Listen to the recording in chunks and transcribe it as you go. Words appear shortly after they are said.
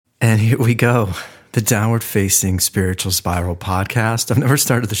And here we go. The Downward Facing Spiritual Spiral podcast. I've never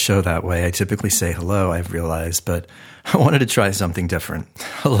started the show that way. I typically say hello, I've realized, but I wanted to try something different.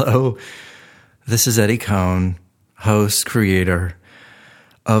 Hello, this is Eddie Cohn, host, creator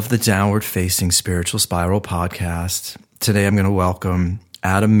of the Downward Facing Spiritual Spiral podcast. Today I'm going to welcome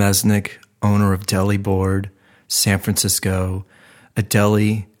Adam Mesnick, owner of Deli Board, San Francisco, a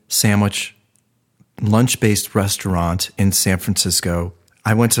deli sandwich lunch-based restaurant in San Francisco.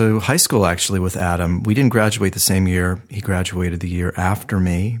 I went to high school actually with Adam. We didn't graduate the same year. He graduated the year after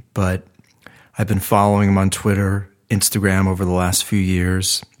me, but I've been following him on Twitter, Instagram over the last few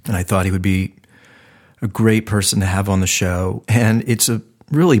years, and I thought he would be a great person to have on the show. And it's a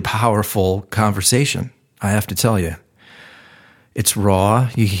really powerful conversation, I have to tell you. It's raw.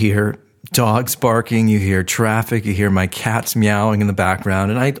 You hear dogs barking, you hear traffic, you hear my cats meowing in the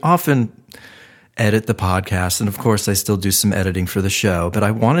background, and I often edit the podcast, and of course I still do some editing for the show, but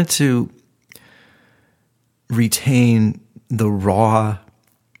I wanted to retain the raw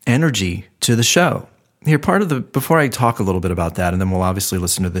energy to the show. Here, before I talk a little bit about that, and then we'll obviously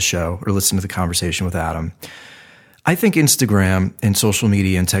listen to the show or listen to the conversation with Adam, I think Instagram and social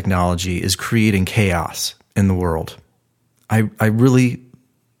media and technology is creating chaos in the world. I really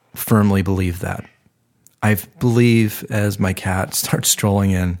firmly believe that. I believe as my cat starts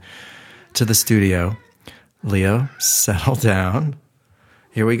strolling in to the studio. Leo, settle down.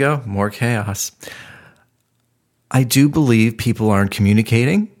 Here we go. More chaos. I do believe people aren't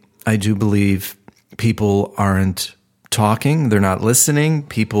communicating. I do believe people aren't talking. They're not listening.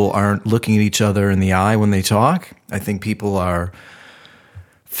 People aren't looking at each other in the eye when they talk. I think people are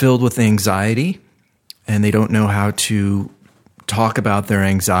filled with anxiety and they don't know how to talk about their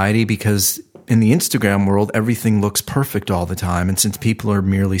anxiety because in the Instagram world, everything looks perfect all the time. And since people are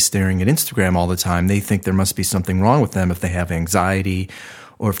merely staring at Instagram all the time, they think there must be something wrong with them if they have anxiety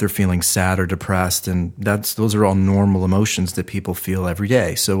or if they're feeling sad or depressed. And those are all normal emotions that people feel every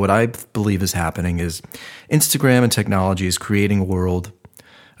day. So what I believe is happening is Instagram and technology is creating a world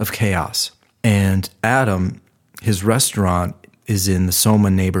of chaos. And Adam, his restaurant is in the Soma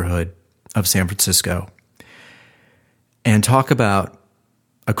neighborhood of San Francisco. And talk about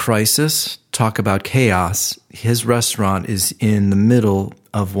a crisis, talk about chaos. His restaurant is in the middle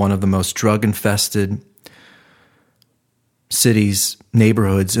of one of the most drug-infested cities,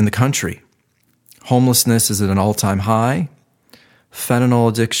 neighborhoods in the country. Homelessness is at an all-time high. Fentanyl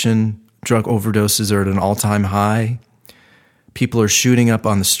addiction, drug overdoses are at an all-time high. People are shooting up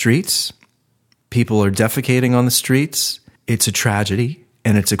on the streets. People are defecating on the streets. It's a tragedy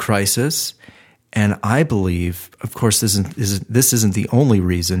and it's a crisis. And I believe, of course, this isn't the only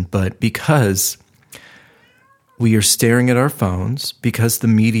reason, but because we are staring at our phones, because the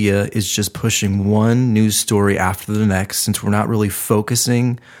media is just pushing one news story after the next, since we're not really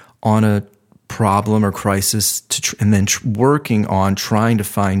focusing on a problem or crisis and then working on trying to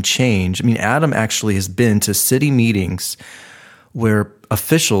find change. I mean, Adam actually has been to city meetings where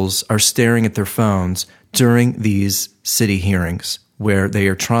officials are staring at their phones during these city hearings, where they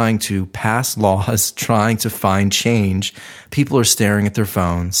are trying to pass laws, trying to find change. People are staring at their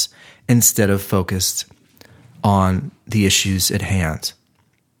phones instead of focused on the issues at hand.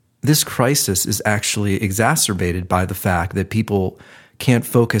 This crisis is actually exacerbated by the fact that people can't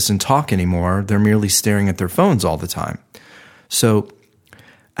focus and talk anymore. They're merely staring at their phones all the time. So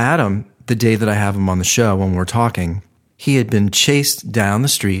Adam, the day that I have him on the show when we're talking, he had been chased down the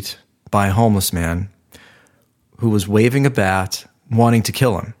street by a homeless man who was waving a bat, wanting to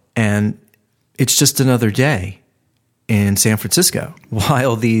kill him. And it's just another day in San Francisco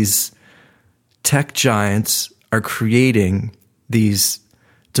while these tech giants are creating these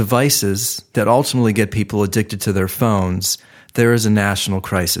devices that ultimately get people addicted to their phones. There is a national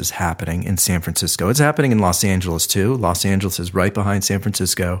crisis happening in San Francisco. It's happening in Los Angeles too. Los Angeles is right behind San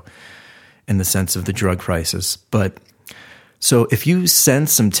Francisco in the sense of the drug crisis. But so if you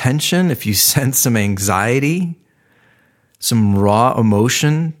sense some tension, if you sense some anxiety, some raw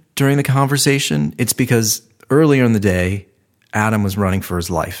emotion during the conversation, it's because earlier in the day, Adam was running for his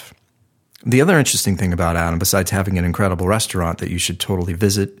life. The other interesting thing about Adam, besides having an incredible restaurant that you should totally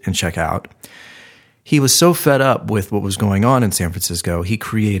visit and check out, he was so fed up with what was going on in San Francisco, he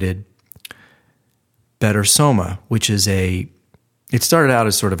created Better Soma, which is it started out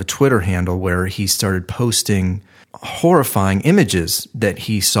as sort of a Twitter handle where he started posting horrifying images that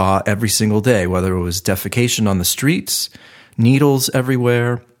he saw every single day, whether it was defecation on the streets, needles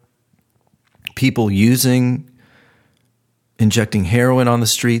everywhere, people injecting heroin on the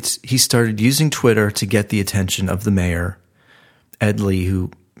streets. He started using Twitter to get the attention of the mayor, Ed Lee,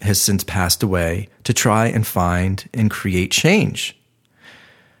 who has since passed away, to try and find and create change.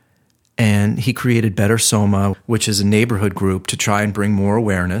 And he created Better Soma, which is a neighborhood group to try and bring more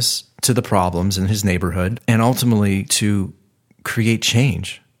awareness to the problems in his neighborhood and ultimately to create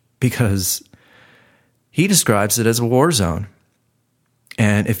change, because he describes it as a war zone.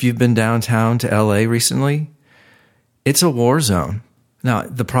 And if you've been downtown to LA recently, it's a war zone. Now,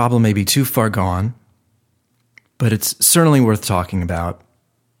 the problem may be too far gone, but it's certainly worth talking about.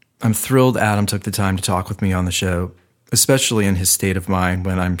 I'm thrilled Adam took the time to talk with me on the show, especially in his state of mind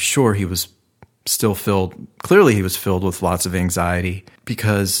when I'm sure he was still clearly he was filled with lots of anxiety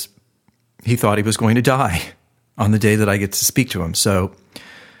because he thought he was going to die on the day that I get to speak to him. So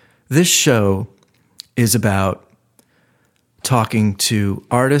this show is about talking to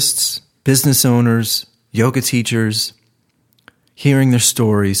artists, business owners, yoga teachers, hearing their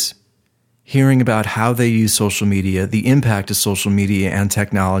stories, hearing about how they use social media, the impact of social media and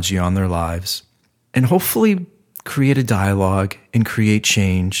technology on their lives, and hopefully create a dialogue and create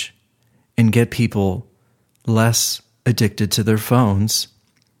change and get people less addicted to their phones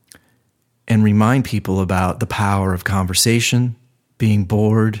and remind people about the power of conversation, being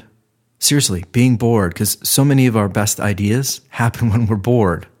bored. Seriously, being bored, because so many of our best ideas happen when we're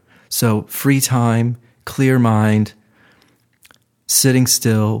bored. So free time, clear mind, sitting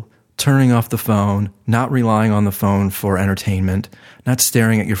still, turning off the phone, not relying on the phone for entertainment, not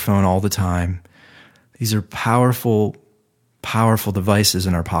staring at your phone all the time. These are powerful, powerful devices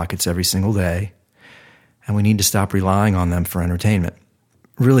in our pockets every single day, and we need to stop relying on them for entertainment.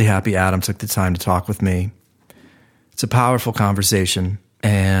 Really happy Adam took the time to talk with me. It's a powerful conversation,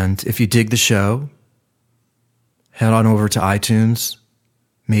 and if you dig the show, head on over to iTunes,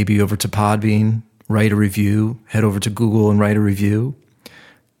 maybe over to Podbean, write a review, head over to Google and write a review.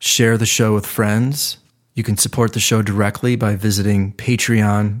 Share the show with friends. You can support the show directly by visiting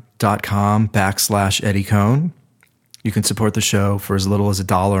patreon.com/Eddie Cohn. You can support the show for as little as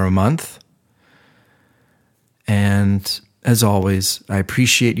 $1 a month. And as always, I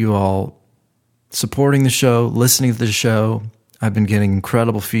appreciate you all supporting the show, listening to the show. I've been getting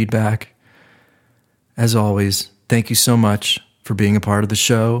incredible feedback. As always, thank you so much for being a part of the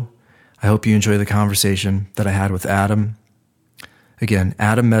show. I hope you enjoy the conversation that I had with Adam. Again,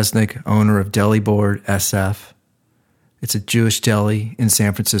 Adam Mesnick, owner of Deli Board SF. It's a Jewish deli in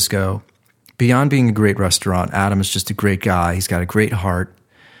San Francisco. Beyond being a great restaurant, Adam is just a great guy. He's got a great heart.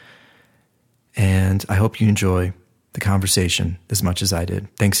 And I hope you enjoy the conversation as much as I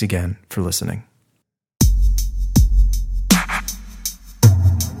did. Thanks again for listening.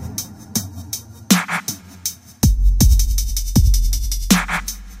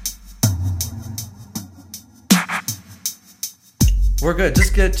 We're good.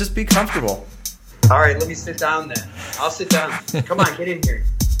 Just be comfortable. All right, let me sit down then. I'll sit down. Come on, get in here.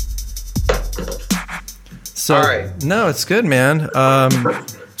 So, all right. No, it's good, man.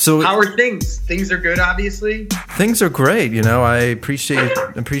 So how are things? Things are good, obviously. Things are great. You know, I appreciate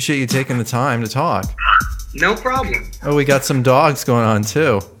you taking the time to talk. No problem. Oh, we got some dogs going on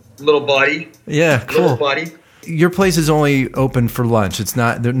too. Little buddy. Yeah, cool. Little buddy. Your place is only open for lunch. It's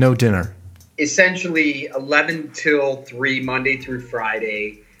not no dinner. Essentially 11 till 3 Monday through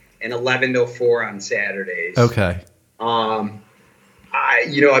Friday and 11 till 4 on Saturdays. Okay. I've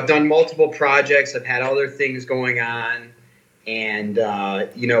done multiple projects. I've had other things going on, and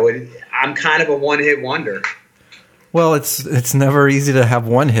I'm kind of a one-hit wonder. Well, it's never easy to have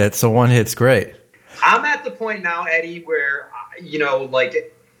one hit, so one hit's great. I'm at the point now, Eddie, where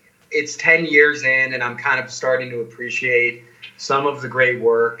it's 10 years in, and I'm kind of starting to appreciate some of the great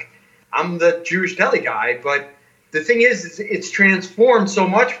work. I'm the Jewish deli guy, but the thing is it's transformed so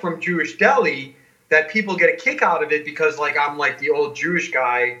much from Jewish deli that people get a kick out of it because, I'm the old Jewish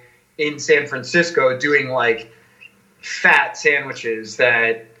guy in San Francisco doing, fat sandwiches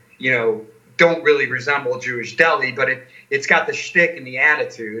that, don't really resemble Jewish deli, but it's got the shtick and the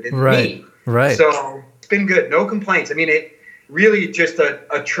attitude and right, me. Right. So it's been good. No complaints. I mean, it really just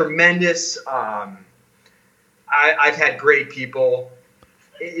a tremendous I've had great people.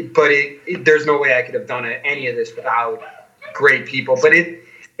 But there's no way I could have done any of this without great people. But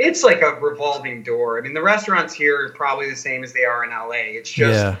it's like a revolving door. I mean, the restaurants here are probably the same as they are in LA. It's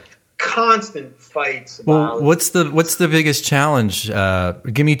just constant fights about. Well, what's the biggest challenge?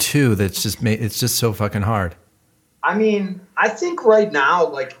 Give me two. It's just so fucking hard. I mean, I think right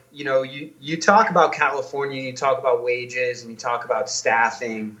now, you talk about California, you talk about wages, and you talk about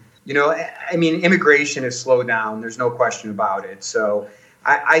staffing. Immigration has slowed down. There's no question about it. So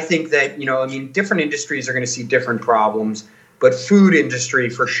I think that, different industries are going to see different problems, but food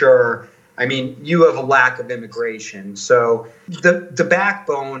industry for sure. I mean, you have a lack of immigration. So the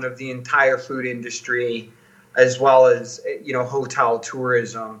backbone of the entire food industry, as well as, hotel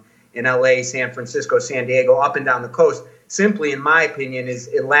tourism, in LA, San Francisco, San Diego, up and down the coast, simply, in my opinion, is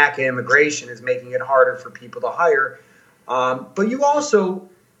a lack of immigration is making it harder for people to hire. But you also,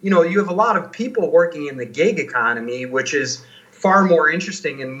 you have a lot of people working in the gig economy, which is far more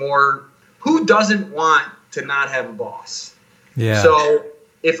interesting and more, who doesn't want to not have a boss? Yeah. So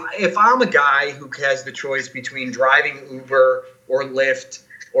if I'm a guy who has the choice between driving Uber or Lyft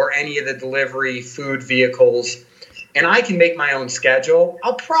or any of the delivery food vehicles, and I can make my own schedule,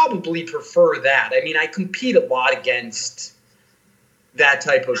 I'll probably prefer that. I mean, I compete a lot against that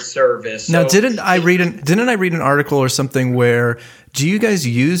type of service. Now, so, didn't I read an article or something where, do you guys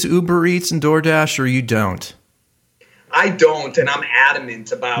use Uber Eats and DoorDash, or you don't? I don't, and I'm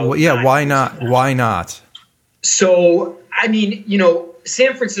adamant about. Well, yeah, why not? Why not? So, I mean,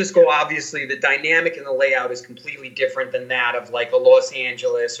 San Francisco, obviously, the dynamic and the layout is completely different than that of like a Los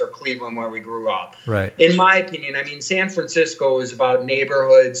Angeles or Cleveland where we grew up. Right. In my opinion, I mean, San Francisco is about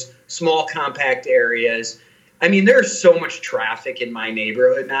neighborhoods, small, compact areas. I mean, there's so much traffic in my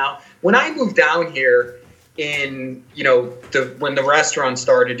neighborhood now. When I moved down here when the restaurant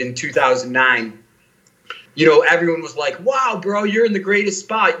started in 2009, everyone was like, wow, bro, you're in the greatest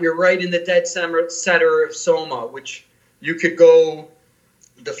spot. You're right in the dead center of Soma, which you could go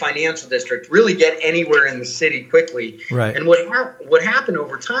the financial district, really get anywhere in the city quickly. Right. And what happened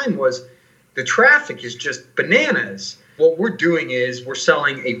over time was the traffic is just bananas. What we're doing is we're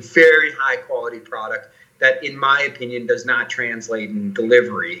selling a very high quality product that, in my opinion, does not translate in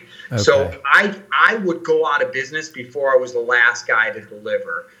delivery. Okay. So I would go out of business before I was the last guy to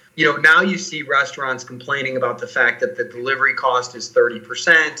deliver. Now you see restaurants complaining about the fact that the delivery cost is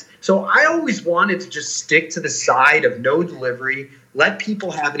 30%. So I always wanted to just stick to the side of no delivery, let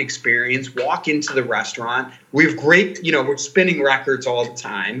people have an experience, walk into the restaurant. We have great, we're spinning records all the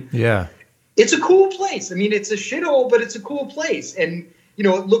time. Yeah. It's a cool place. I mean, it's a shithole, but it's a cool place. And, it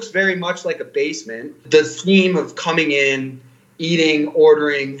looks very much like a basement. The theme of coming in, eating,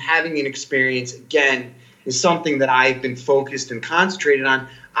 ordering, having an experience, again, is something that I've been focused and concentrated on.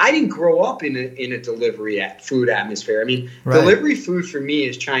 I didn't grow up in a delivery food atmosphere. I mean, right. Delivery food for me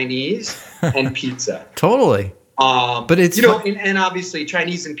is Chinese and pizza. Totally. But it's and obviously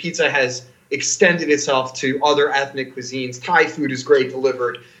Chinese and pizza has extended itself to other ethnic cuisines. Thai food is great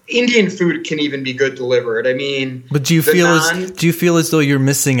delivered. Indian food can even be good delivered. I mean, but do you feel as though you're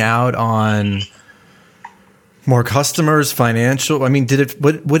missing out on more customers, financial? I mean,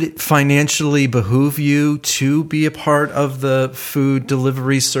 would it financially behoove you to be a part of the food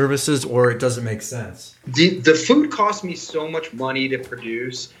delivery services, or it doesn't make sense? The food costs me so much money to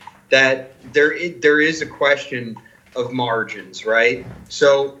produce that there is a question of margins, right?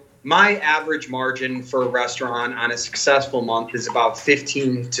 So my average margin for a restaurant on a successful month is about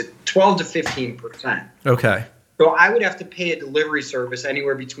 12 to 15%. Okay. So I would have to pay a delivery service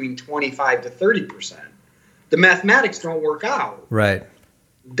anywhere between 25 to 30%. The mathematics don't work out. Right.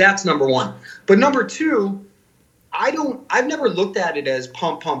 That's number one. But number two, I've never looked at it as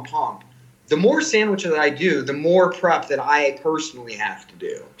pump. The more sandwiches that I do, the more prep that I personally have to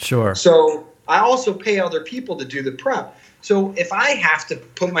do. Sure. So I also pay other people to do the prep. So if I have to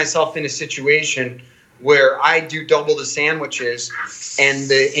put myself in a situation where I do double the sandwiches and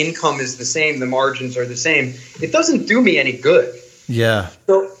the income is the same, the margins are the same, it doesn't do me any good. Yeah.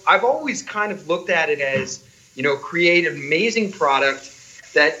 So I've always kind of looked at it as, create an amazing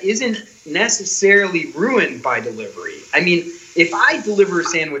product that isn't necessarily ruined by delivery. I mean, if I deliver a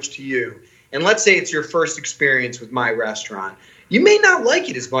sandwich to you, and let's say it's your first experience with my restaurant, you may not like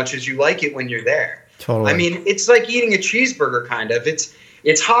it as much as you like it when you're there. Totally. I mean, it's like eating a cheeseburger kind of. It's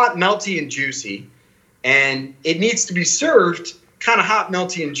hot, melty, and juicy, and it needs to be served kind of hot,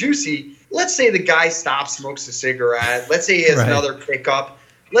 melty, and juicy. Let's say the guy stops, smokes a cigarette. Let's say he has another pickup.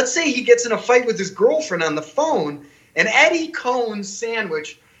 Let's say he gets in a fight with his girlfriend on the phone, and Eddie Cohn's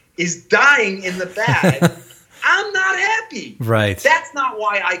sandwich is dying in the bag. I'm not happy. Right. That's not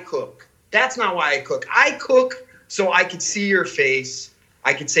why I cook. I cook so I could see your face.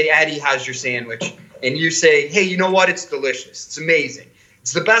 I could say, Eddie, how's your sandwich? And you say, hey, you know what? It's delicious. It's amazing.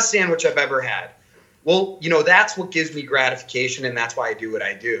 It's the best sandwich I've ever had. Well, that's what gives me gratification, and that's why I do what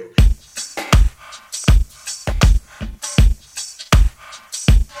I do.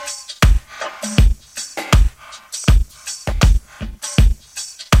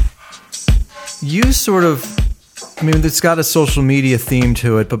 You sort of, it's got a social media theme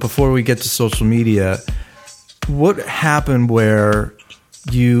to it, but before we get to social media, what happened where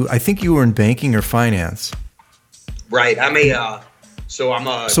I think you were in banking or finance? Right. So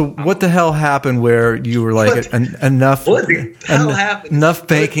what the hell happened where you were like enough? What the hell happened? Enough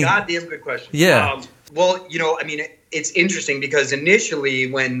banking. Goddamn good question. Yeah. it's interesting because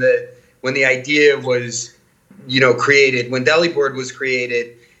initially when the idea was, created, when Deli Board was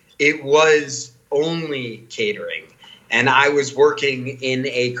created, it was only catering. And I was working in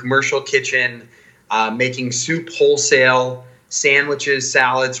a commercial kitchen, making soup wholesale, sandwiches,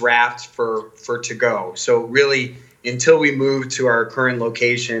 salads, wraps for to go. So really, until we moved to our current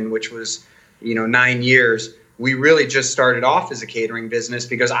location, which was 9 years, we really just started off as a catering business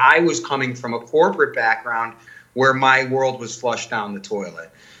because I was coming from a corporate background where my world was flushed down the toilet.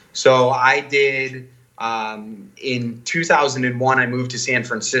 So I did, in 2001, I moved to San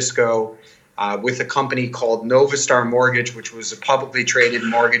Francisco with a company called Novastar Mortgage, which was a publicly traded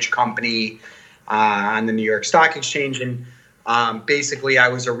mortgage company on the New York Stock Exchange. And basically, I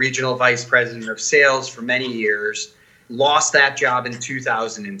was a regional vice president of sales for many years, lost that job in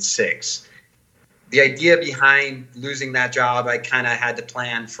 2006. The idea behind losing that job, I kind of had to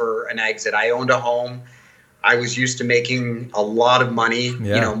plan for an exit. I owned a home. I was used to making a lot of money,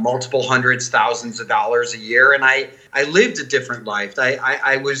 multiple hundreds, thousands of dollars a year. And I lived a different life.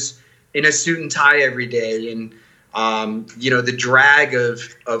 I was in a suit and tie every day. And, the drag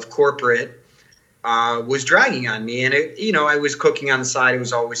of corporate was dragging on me. And, I was cooking on the side. It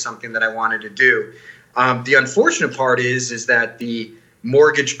was always something that I wanted to do. The unfortunate part is that the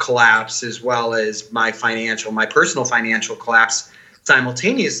mortgage collapse, as well as my personal financial collapse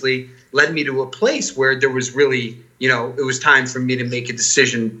simultaneously, led me to a place where there was really, it was time for me to make a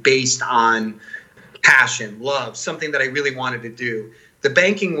decision based on passion, love, something that I really wanted to do. The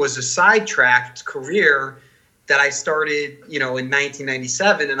banking was a sidetracked career that I started, in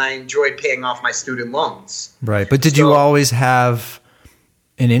 1997, and I enjoyed paying off my student loans. Right. But did you always have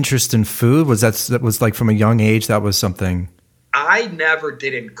an interest in food? That was like from a young age, that was something? I never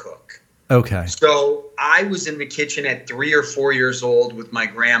didn't cook. Okay. So I was in the kitchen at 3 or 4 years old with my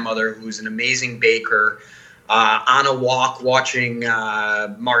grandmother, who's an amazing baker, on a walk watching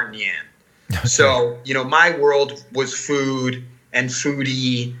Martin Yan. Okay. So, my world was food and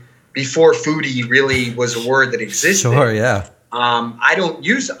foodie before foodie really was a word that existed. Sure, yeah. I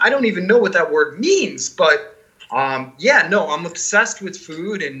don't even know what that word means, but I'm obsessed with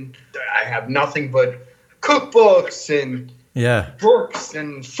food, and I have nothing but cookbooks and books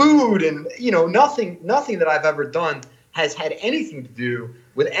and food, and nothing that I've ever done has had anything to do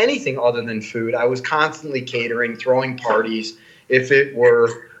with anything other than food. I was constantly catering, throwing parties. If it were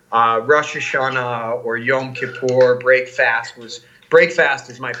Rosh Hashanah or Yom Kippur, breakfast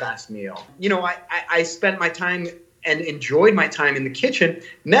is my best meal. I spent my time and enjoyed my time in the kitchen,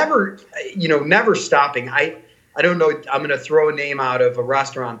 never stopping. I don't know, I'm going to throw a name out of a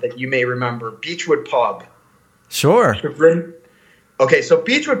restaurant that you may remember, Beechwood Pub. Sure. Okay, so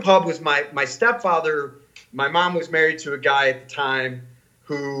Beechwood Pub was my stepfather. My mom was married to a guy at the time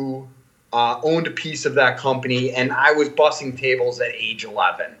who owned a piece of that company, and I was bussing tables at age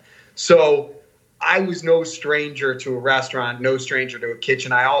 11. So I was no stranger to a restaurant, no stranger to a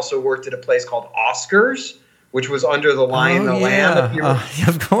kitchen. I also worked at a place called Oscar's, which was under the Lion and the Lamb.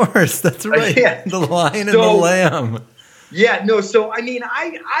 Of course, that's right. The Lion and the Lamb. Yeah, no, so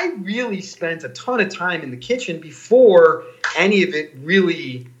I really spent a ton of time in the kitchen before any of it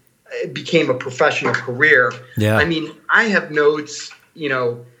really became a professional career. Yeah. I have notes,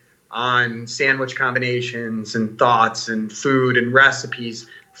 on sandwich combinations and thoughts and food and recipes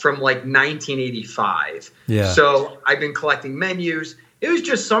from like 1985. Yeah. So I've been collecting menus. It was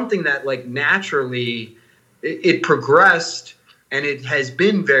just something that like naturally it progressed, and it has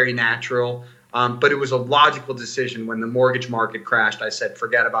been very natural. But it was a logical decision when the mortgage market crashed. I said,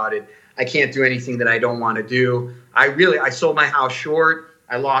 forget about it. I can't do anything that I don't want to do. I sold my house short.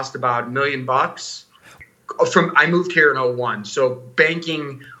 I lost about $1 million. I moved here in 2001. So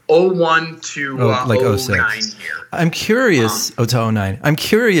banking 2001 to 2009 here. I'm curious. To 2009. I'm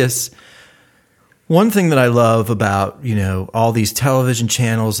curious. One thing that I love about, all these television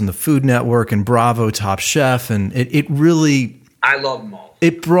channels and the Food Network and Bravo, Top Chef, and it really... I love them all.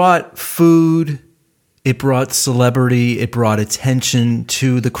 It brought food, it brought celebrity, it brought attention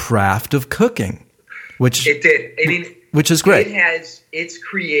to the craft of cooking, which it did. Which is great. It's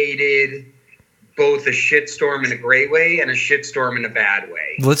created both a shitstorm in a great way and a shitstorm in a bad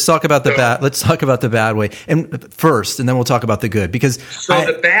way. Let's talk about the bad. Let's talk about the bad way, and first, and then we'll talk about the good. Because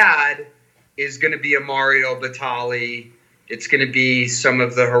the bad is going to be a Mario Batali. It's going to be some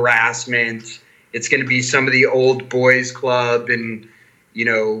of the harassment. It's going to be some of the old boys club and,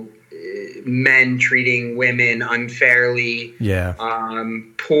 men treating women unfairly. Yeah.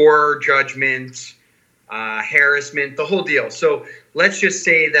 Poor judgment, harassment, the whole deal. So let's just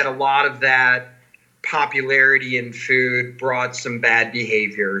say that a lot of that popularity in food brought some bad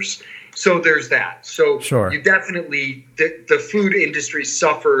behaviors. So there's that. So Sure. you definitely, the food industry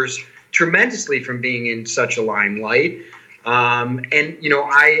suffers tremendously from being in such a limelight. And, you know,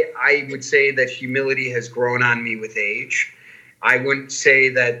 I would say that humility has grown on me with age. I wouldn't say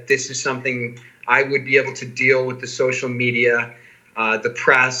that this is something I would be able to deal with the social media, the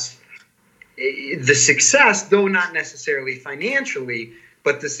press, the success, though not necessarily financially,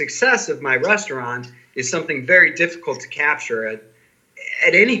 but the success of my restaurant is something very difficult to capture at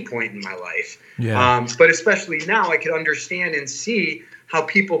any point in my life. Yeah. But especially now, I could understand and see how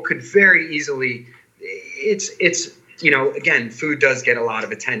people could very easily, it's, you know, again, food does get a lot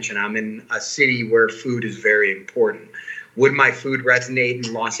of attention. I'm in a city where food is very important. Would my food resonate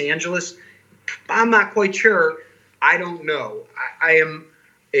in Los Angeles? I'm not quite sure. I don't know. I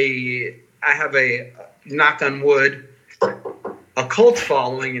have a, knock on wood, a cult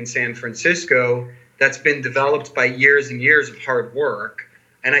following in San Francisco that's been developed by years and years of hard work.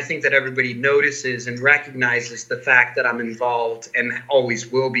 And I think that everybody notices and recognizes the fact that I'm involved and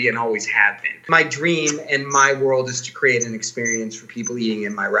always will be and always have been. My dream and my world is to create an experience for people eating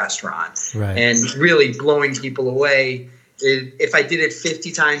in my restaurant. Right. And really blowing people away. If I did it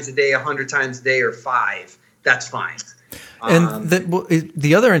 50 times a day, 100 times a day, or 5, that's fine. And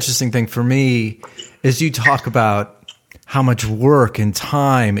the other interesting thing for me is you talk about how much work and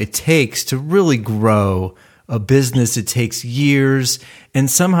time it takes to really grow a business. It takes years.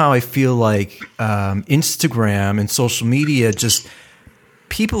 And somehow I feel like Instagram and social media, just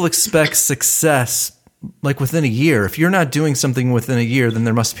people expect success like within a year. If you're not doing something within a year, then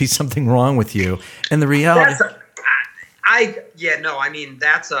there must be something wrong with you. And the reality...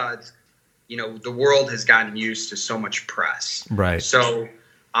 you know, the world has gotten used to so much press. Right. So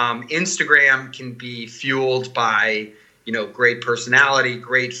Instagram can be fueled by, you know, great personality,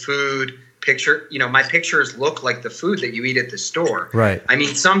 great food, picture. You know, my pictures look like the food that you eat at the store. Right. I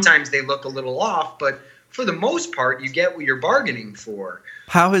mean, sometimes they look a little off, but for the most part, you get what you're bargaining for.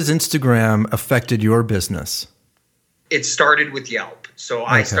 How has Instagram affected your business? It started with Yelp. So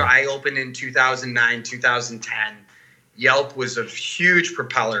I opened in 2009, 2010. Yelp was a huge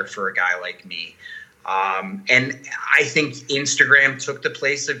propeller for a guy like me. And I think Instagram took the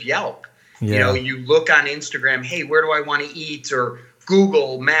place of Yelp. Yeah. You know, you look on Instagram, hey, where do I want to eat? Or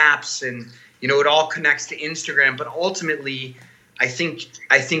Google Maps, and, you know, it all connects to Instagram. But ultimately, I think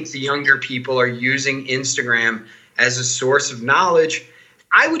the younger people are using Instagram as a source of knowledge.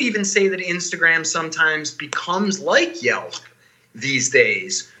 I would even say that Instagram sometimes becomes like Yelp these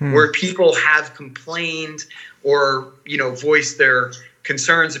days, where people have complained or, you know, voiced their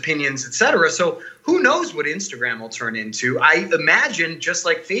concerns, opinions, etc. So who knows what Instagram will turn into? I imagine, just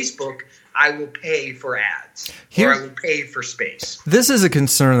like Facebook, I will pay for ads or I will pay for space. This is a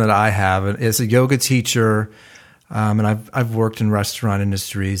concern that I have as a yoga teacher, and I've worked in restaurant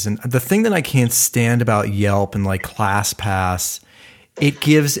industries. And the thing that I can't stand about Yelp and like ClassPass, it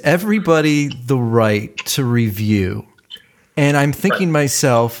gives everybody the right to review. And I'm thinking to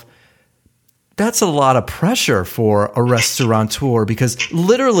myself, that's a lot of pressure for a restaurateur, because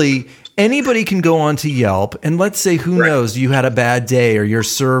literally anybody can go onto Yelp and let's say, who knows, you had a bad day or your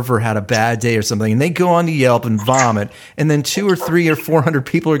server had a bad day or something, and they go onto Yelp and vomit, and then 200 or 300 or 400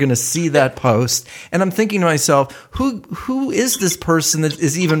 people are going to see that post. And I'm thinking to myself, who is this person that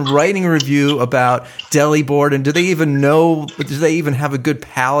is even writing a review about Deli Board, and do they even have a good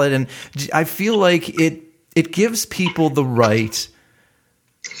palate? And I feel like it gives people the right.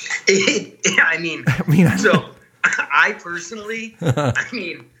 So I personally,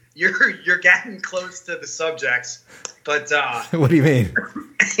 you're getting close to the subjects, but what do you mean?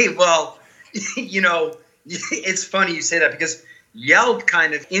 Well, you know, it's funny you say that, because Yelp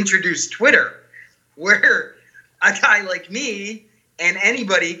kind of introduced Twitter, where a guy like me and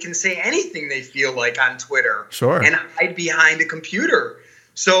anybody can say anything they feel like on Twitter. Sure. And hide behind a computer.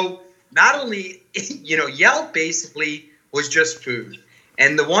 So not only, you know, Yelp basically was just food.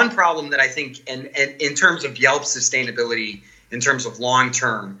 And the one problem that I think, and in terms of Yelp sustainability, in terms of long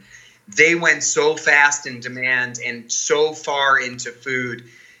term, they went so fast in demand and so far into food,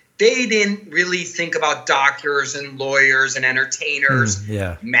 they didn't really think about doctors and lawyers and entertainers,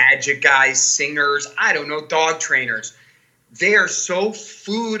 magic guys, singers, I don't know, dog trainers. They are so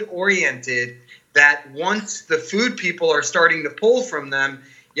food oriented that once the food people are starting to pull from them,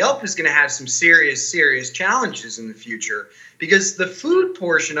 Yelp is going to have some serious challenges in the future, because the food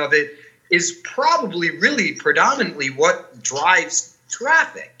portion of it is probably really predominantly what drives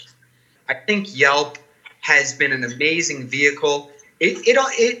traffic. I think Yelp has been an amazing vehicle.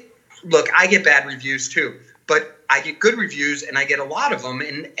 Look, I get bad reviews too, but I get good reviews and I get a lot of them.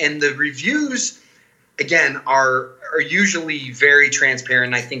 And the reviews again, are usually very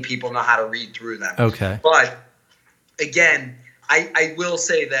transparent. I think people know how to read through them. Okay. But again, I will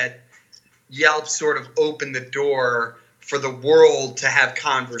say that Yelp sort of opened the door for the world to have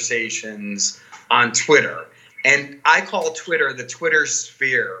conversations on Twitter. And I call Twitter the Twitter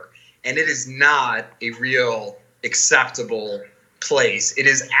sphere, and it is not a real acceptable place. It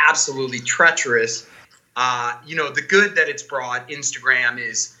is absolutely treacherous. The good that it's brought, Instagram,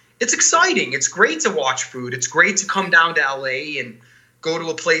 it's exciting. It's great to watch food. It's great to come down to LA and go to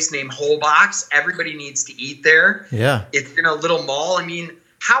a place named Holbox. Everybody needs to eat there. Yeah. It's in a little mall. I mean,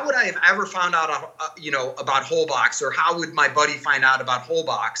 how would I have ever found out, about Holbox, or how would my buddy find out about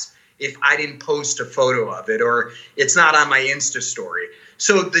Holbox if I didn't post a photo of it, or it's not on my Insta story?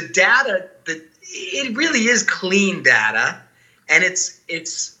 So the data, it really is clean data, and it's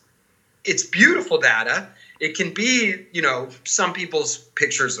beautiful data. It can be, some people's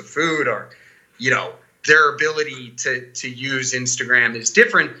pictures of food, or, their ability to use Instagram is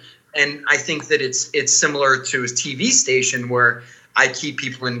different. And I think that it's similar to a TV station where I keep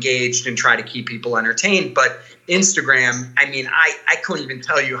people engaged and try to keep people entertained. But Instagram, I mean, I couldn't even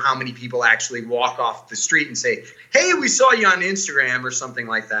tell you how many people actually walk off the street and say, hey, we saw you on Instagram or something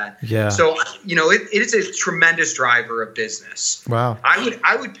like that. Yeah. So, it is a tremendous driver of business. Wow.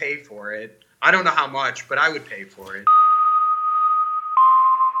 I would pay for it. I don't know how much, but I would pay for it.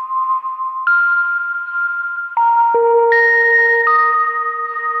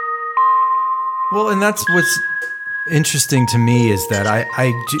 Well, and that's what's interesting to me is that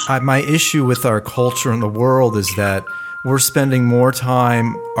my issue with our culture in the world is that we're spending more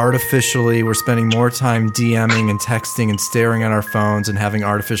time artificially. We're spending more time DMing and texting and staring at our phones and having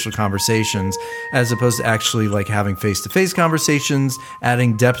artificial conversations, as opposed to actually like having face-to-face conversations,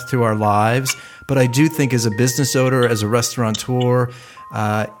 adding depth to our lives. But I do think as a business owner, as a restaurateur,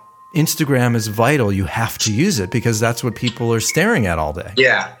 Instagram is vital. You have to use it because that's what people are staring at all day.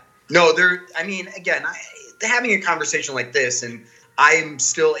 Yeah. No, again, having a conversation like this, and I'm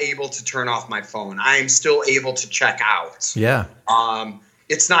still able to turn off my phone. I'm still able to check out. Yeah.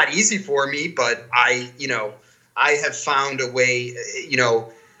 It's not easy for me, but I have found a way,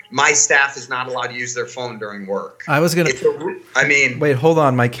 my staff is not allowed to use their phone during work. Wait, hold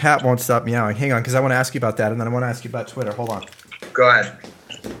on. My cat won't stop meowing. Hang on, because I want to ask you about that, and then I want to ask you about Twitter. Hold on. Go ahead.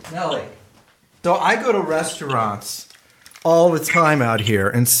 Nelly. So I go to restaurants all the time out here,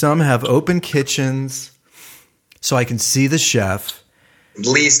 and some have open kitchens so I can see the chef.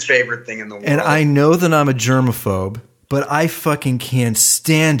 Least favorite thing in the world. And I know that I'm a germaphobe, but I fucking can't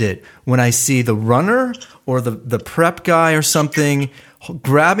stand it when I see the runner or the prep guy or something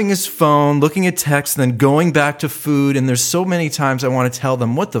grabbing his phone, looking at text, and then going back to food. And there's so many times I want to tell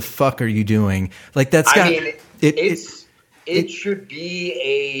them, what the fuck are you doing? Like that's got... It should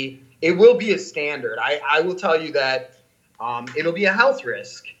be it will be a standard. I will tell you that it'll be a health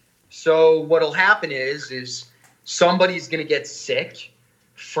risk. So what'll happen is somebody's going to get sick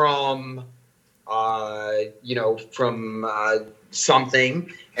from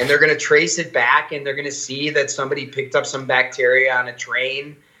something, and they're going to trace it back, and they're going to see that somebody picked up some bacteria on a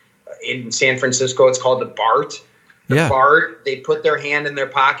train in San Francisco. It's called the BART. BART, they put their hand in their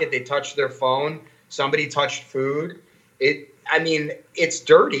pocket, they touched their phone, somebody touched food. It's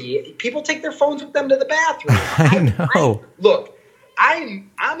dirty. People take their phones with them to the bathroom. I know. Look, I'm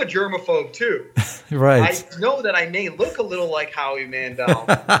a germaphobe too. Right. I know that I may look a little like Howie Mandel,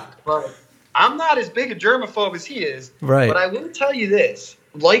 but I'm not as big a germaphobe as he is. Right. But I will tell you this: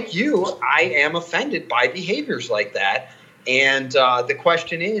 like you, I am offended by behaviors like that. And the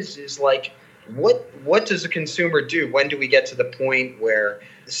question is like, what does a consumer do? When do we get to the point where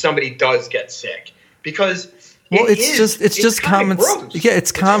somebody does get sick? Because it's just common. Yeah,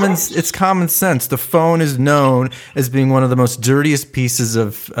 it's common sense. The phone is known as being one of the most dirtiest pieces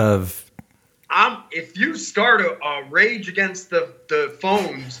of. If you start a rage against the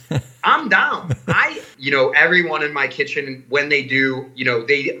phones, I'm down. Everyone in my kitchen, when they do,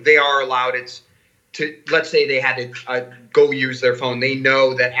 they are allowed to. Let's say they had to go use their phone. They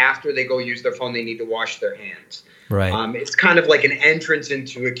know that after they go use their phone, they need to wash their hands. Right. It's kind of like an entrance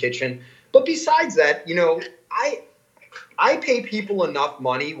into a kitchen. But besides that, I pay people enough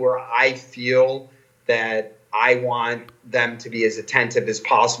money where I feel that I want them to be as attentive as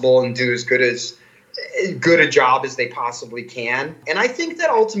possible and do as good a job as they possibly can. And I think that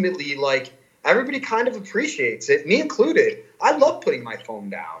ultimately, like, everybody kind of appreciates it, me included. I love putting my phone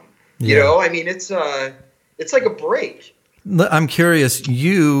down. Yeah. It's like a break. I'm curious,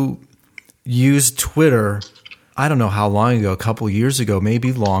 you used Twitter, I don't know how long ago, a couple years ago,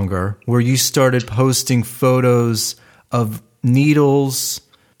 maybe longer, where you started posting photos of needles,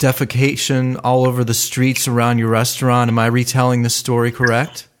 defecation all over the streets around your restaurant. Am I retelling this story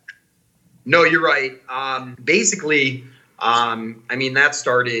correct? No, you're right. Basically, that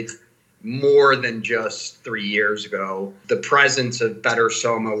started more than just 3 years ago. The presence of Better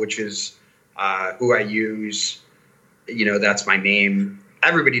Soma, which is who I use, that's my name.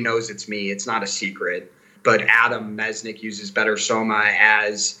 Everybody knows it's me. It's not a secret. But Adam Mesnick uses Better Soma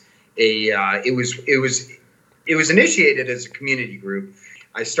as it was initiated as a community group.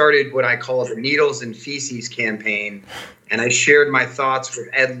 I started what I call the Needles and Feces campaign, and I shared my thoughts with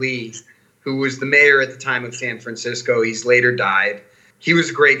Ed Lee, who was the mayor at the time of San Francisco. He's later died. He was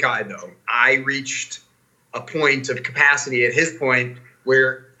a great guy, though. I reached a point of capacity at his point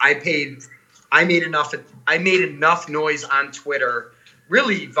where I made enough noise on Twitter,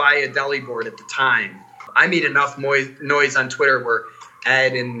 really via Deli Board at the time. I made enough noise on Twitter where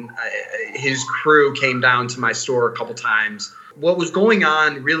Ed and his crew came down to my store a couple times. What was going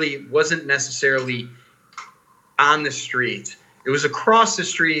on really wasn't necessarily on the street. It was across the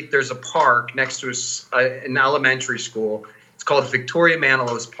street. There's a park next to an elementary school. It's called Victoria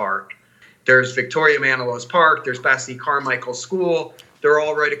Manilows Park. There's Victoria Manilows Park. There's Bessie Carmichael School. They're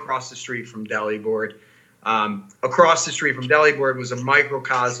all right across the street from Deli Board. Across the street from Deli Board was a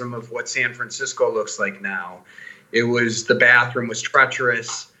microcosm of what San Francisco looks like now. The bathroom was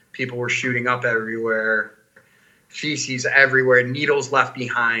treacherous. People were shooting up everywhere. Feces everywhere. Needles left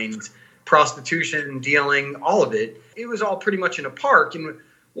behind. Prostitution, dealing, all of it. It was all pretty much in a park. And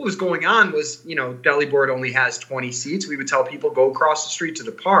what was going on was, Deli Board only has 20 seats. We would tell people, go across the street to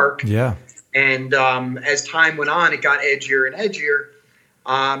the park. Yeah. And as time went on, it got edgier and edgier.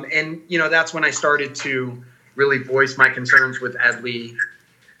 That's when I started to really voice my concerns with Ed Lee.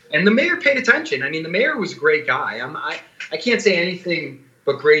 And the mayor paid attention. The mayor was a great guy. I can't say anything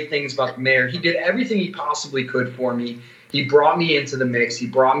but great things about the mayor. He did everything he possibly could for me. He brought me into the mix. He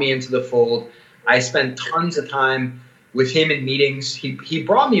brought me into the fold. I spent tons of time with him in meetings. He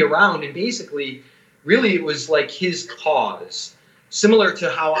brought me around, and basically, really, it was like his cause. Similar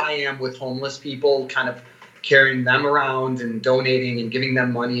to how I am with homeless people, kind of carrying them around and donating and giving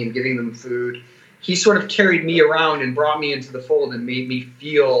them money and giving them food. He sort of carried me around and brought me into the fold and made me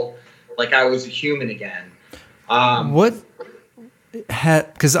feel like I was a human again.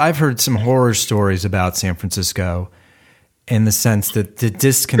 Because I've heard some horror stories about San Francisco in the sense that the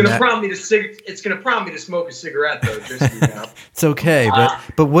disconnect. It's going to prompt me to smoke a cigarette, though. Just so you know. It's okay,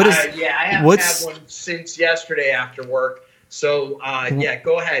 but what is? I haven't had one since yesterday after work. So,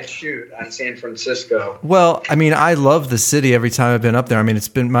 go ahead, shoot on San Francisco. Well, I love the city every time I've been up there. It's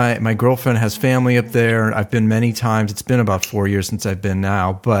been my girlfriend has family up there. I've been many times. It's been about 4 years since I've been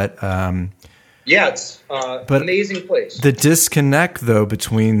now, but it's an amazing place. The disconnect, though,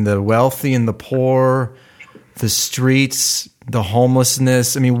 between the wealthy and the poor, the streets, the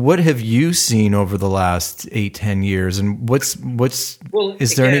homelessness. What have you seen over the last 8-10 years? And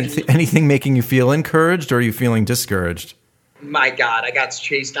is there anything making you feel encouraged, or are you feeling discouraged? My God, I got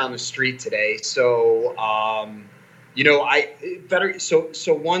chased down the street today. So,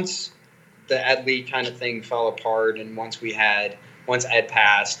 So once the Ed Lee kind of thing fell apart, and once Ed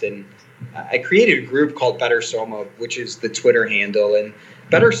passed, and I created a group called Better Soma, which is the Twitter handle. And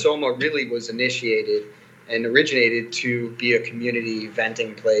Better Soma really was initiated and originated to be a community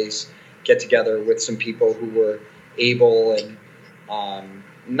venting place, get together with some people who were able and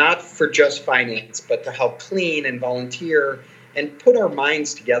not for just finance, but to help clean and volunteer and put our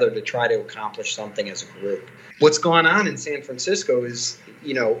minds together to try to accomplish something as a group. What's going on in San Francisco is,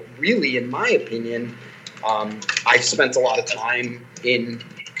 really, in my opinion, I've spent a lot of time in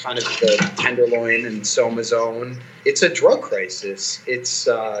kind of the Tenderloin and Soma zone. It's a drug crisis.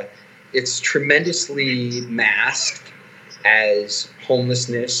 It's tremendously masked as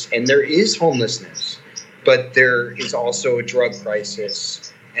homelessness, and there is homelessness, but there is also a drug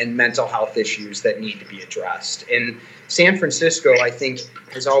crisis and mental health issues that need to be addressed. And San Francisco, I think,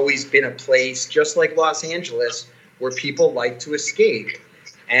 has always been a place, just like Los Angeles, where people like to escape.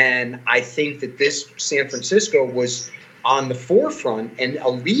 And I think that this San Francisco was on the forefront and a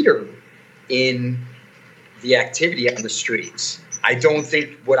leader in the activity on the streets. I don't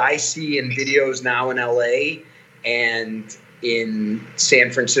think what I see in videos now in LA and in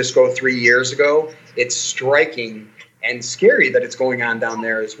San Francisco 3 years ago, it's striking and scary that it's going on down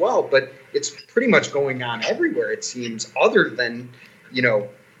there as well. But it's pretty much going on everywhere, it seems, other than,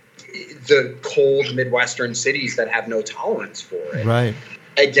 the cold Midwestern cities that have no tolerance for it. Right.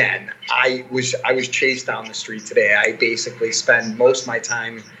 Again, I was chased down the street today. I basically spend most of my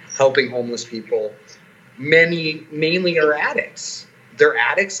time helping homeless people. Mainly are addicts. they're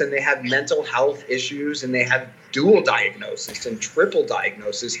addicts and they have mental health issues and they have dual diagnosis and triple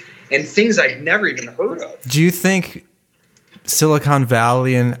diagnosis and things I've never even heard of. Do you think Silicon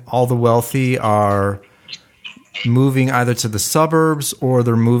Valley and all the wealthy are moving either to the suburbs or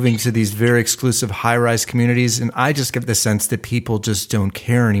they're moving to these very exclusive high-rise communities? And I just get the sense that people just don't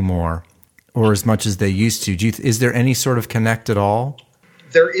care anymore, or as much as they used to. Is there any sort of connect at all?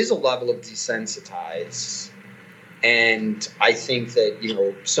 There is a level of desensitized. And I think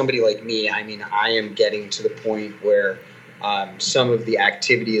that, somebody like me, I am getting to the point where some of the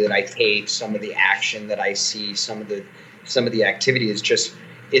activity that I take, some of the action that I see, some of the activity is just,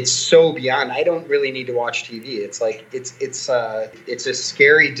 it's so beyond. I don't really need to watch TV. It's like it's a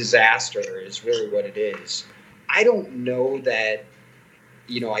scary disaster is really what it is. I don't know that,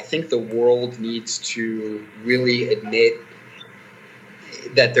 I think the world needs to really admit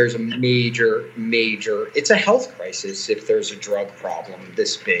that there's a major, it's a health crisis if there's a drug problem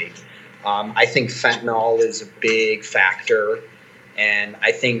this big. I think fentanyl is a big factor, and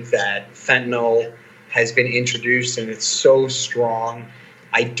I think that fentanyl has been introduced and it's so strong.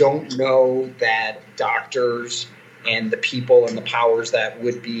 I don't know that doctors and the people and the powers that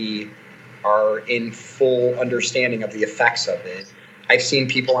would be are in full understanding of the effects of it. I've seen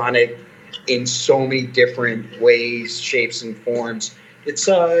people on it in so many different ways, shapes, and forms. It's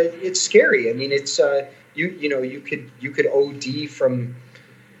scary. I mean, it's you could OD from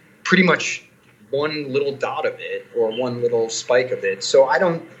pretty much one little dot of it or one little spike of it. So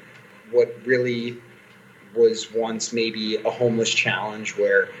what really was once maybe a homeless challenge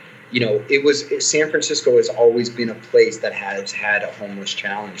where, San Francisco has always been a place that has had a homeless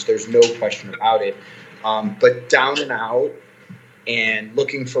challenge. There's no question about it. But down and out and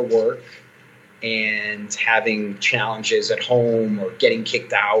looking for work and having challenges at home or getting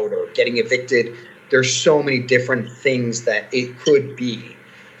kicked out or getting evicted, there's so many different things that it could be.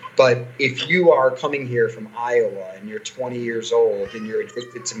 But if you are coming here from Iowa and you're 20 years old and you're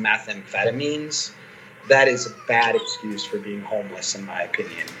addicted to methamphetamines, that is a bad excuse for being homeless, in my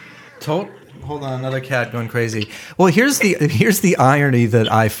opinion. Hold on, another cat going crazy. Well, here's the irony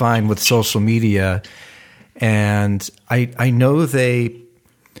that I find with social media, and I know they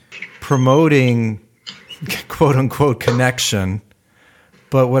promoting quote unquote connection,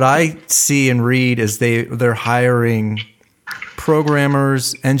 but what I see and read is they're hiring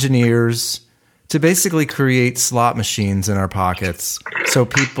programmers, engineers to basically create slot machines in our pockets so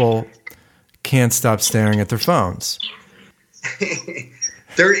people can't stop staring at their phones.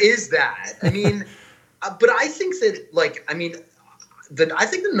 There is that. I mean, but I think that, I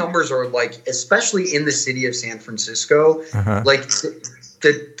think the numbers are especially in the city of San Francisco,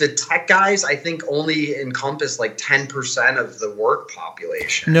 the tech guys, I think only encompass 10% of the work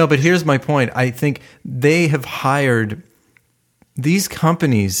population. No, but here's my point. I think they have hired, these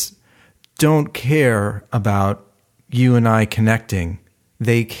companies don't care about you and I connecting.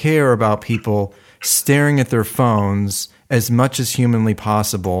 They care about people staring at their phones as much as humanly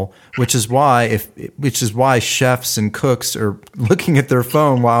possible, which is why chefs and cooks are looking at their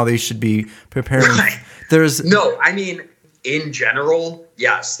phone while they should be preparing. Right. In general,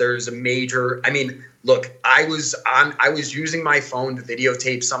 yes, there's a major. Look, I was using my phone to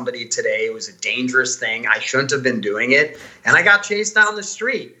videotape somebody today. It was a dangerous thing. I shouldn't have been doing it, and I got chased down the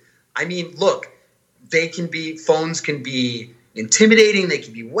street. Look, phones can be intimidating. They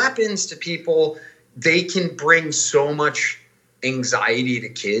can be weapons to people. They can bring so much anxiety to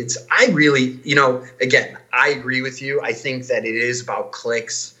kids. I really, again, I agree with you. I think that it is about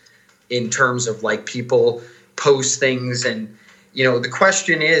clicks in terms of people post things. And, the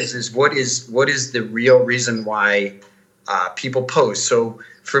question is what is the real reason why people post? So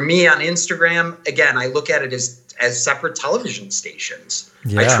for me on Instagram, again, I look at it as separate television stations.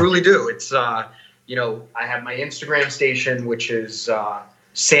 Yeah. I truly do. It's, I have my Instagram station, which is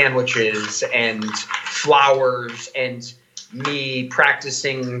sandwiches and flowers and me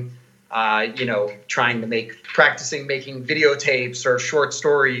practicing, practicing making videotapes or short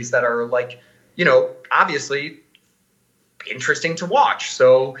stories that are obviously interesting to watch.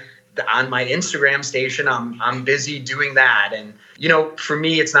 So on my Instagram station, I'm busy doing that. And, for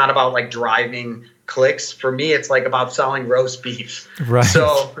me, it's not about driving clicks. For me, it's about selling roast beef. Right.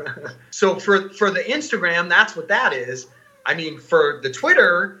 So for the Instagram, that's what that is. For the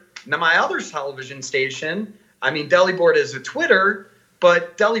Twitter, now my other television station, Deliboard is a Twitter,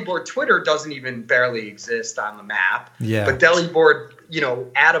 but Deliboard Twitter doesn't even barely exist on the map. Yeah. But Deliboard,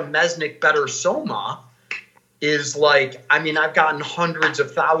 Adam Mesnick Better Soma is I've gotten hundreds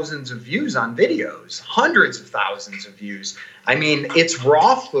of thousands of views on videos, hundreds of thousands of views. It's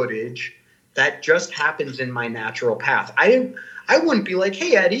raw footage that just happens in my natural path. I wouldn't be like,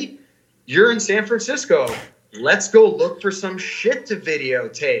 hey, Eddie, you're in San Francisco. Let's go look for some shit to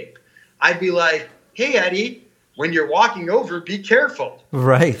videotape. I'd be like, hey, Eddie, when you're walking over, be careful.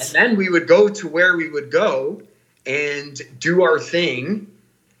 Right. And then we would go to where we would go and do our thing.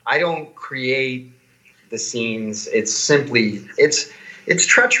 I don't create the scenes. It's simply, it's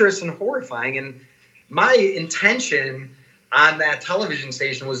treacherous and horrifying. And my intention on that television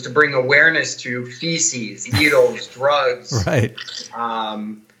station was to bring awareness to feces, needles, drugs, right.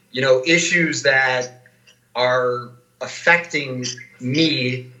 Issues that are affecting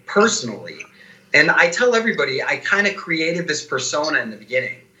me personally. And I tell everybody, I kind of created this persona in the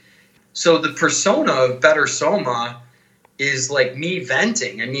beginning. So the persona of Better Soma is like me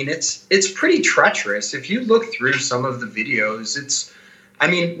venting. I mean, it's pretty treacherous. If you look through some of the videos,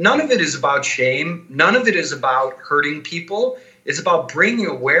 none of it is about shame. None of it is about hurting people. It's about bringing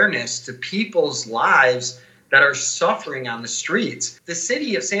awareness to people's lives that are suffering on the streets. The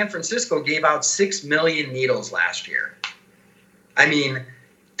city of San Francisco gave out 6 million needles last year. I mean,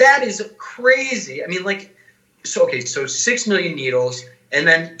 that is crazy. I mean, so 6 million needles, and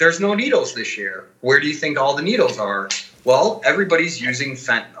then there's no needles this year. Where do you think all the needles are? Well, everybody's using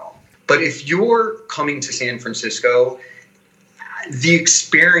fentanyl. But if you're coming to San Francisco, the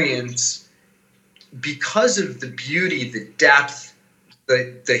experience, because of the beauty, the depth,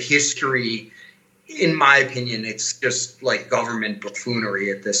 the history, in my opinion, it's just like government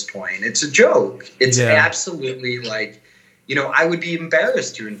buffoonery at this point. It's a joke. It's absolutely like, I would be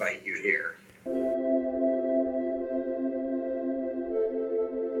embarrassed to invite you here.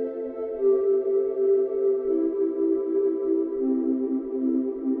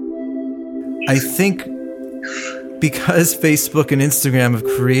 I think because Facebook and Instagram have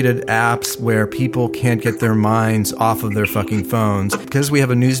created apps where people can't get their minds off of their fucking phones, because we have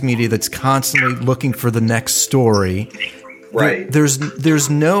a news media that's constantly looking for the next story. Right. There's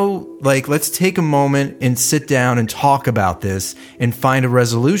no, let's take a moment and sit down and talk about this and find a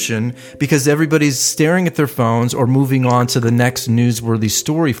resolution, because everybody's staring at their phones or moving on to the next newsworthy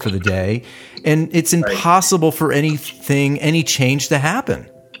story for the day. And it's impossible for any change to happen.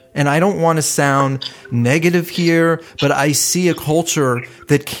 And I don't want to sound negative here, but I see a culture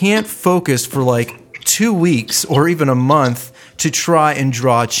that can't focus for 2 weeks or even a month to try and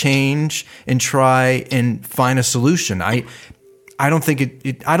draw change and try and find a solution. I don't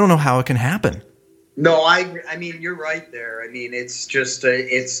think I don't know how it can happen. No, I mean, you're right there. I mean, it's just,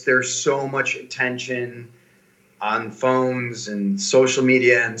 there's so much attention on phones and social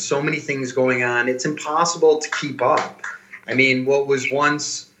media and so many things going on. It's impossible to keep up. I mean, what was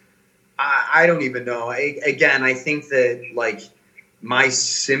once, I don't even know. Again, I think that my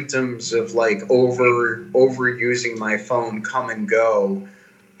symptoms of overusing my phone come and go.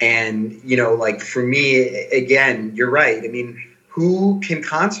 And, for me, again, you're right. I mean, who can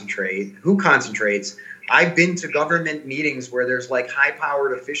concentrate? Who concentrates? I've been to government meetings where there's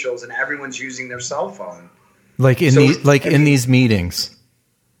high-powered officials and everyone's using their cell phone. In these meetings.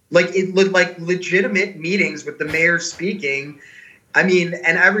 It looked like legitimate meetings with the mayor speaking. I mean,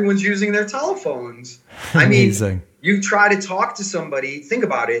 and everyone's using their telephones. Amazing. I mean, you try to talk to somebody. Think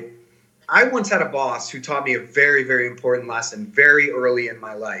about it. I once had a boss who taught me a very, very important lesson very early in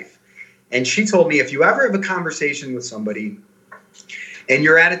my life. And she told me, if you ever have a conversation with somebody and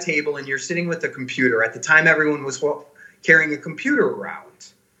you're at a table and you're sitting with a computer, at the time everyone was carrying a computer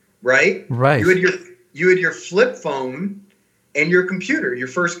around, right? Right. You had your flip phone and your computer, your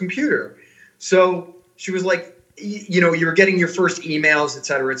first computer. So she was like, you were getting your first emails, et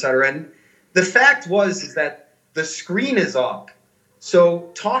cetera, et cetera. And the fact is that the screen is up.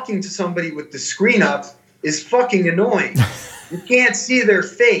 So talking to somebody with the screen up is fucking annoying. You can't see their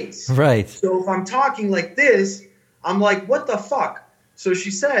face. Right. So if I'm talking like this, I'm like, what the fuck? So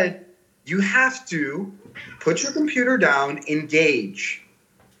she said, you have to put your computer down, engage.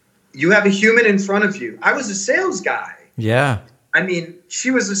 You have a human in front of you. I was a sales guy. Yeah. I mean,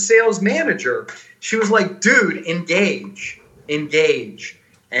 she was a sales manager. She was like, dude, engage.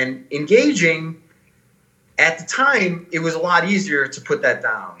 And engaging, at the time, it was a lot easier to put that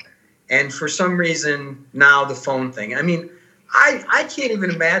down. And for some reason, now the phone thing. I mean, I can't even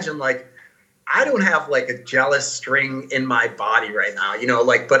imagine, I don't have a jealous string in my body right now,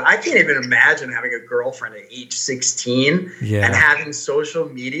 but I can't even imagine having a girlfriend at age 16 and having social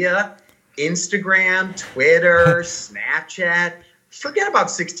media, Instagram, Twitter, Snapchat. Forget about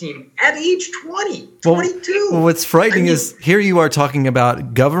 16. At age 20, 22. Well, what's frightening is here you are talking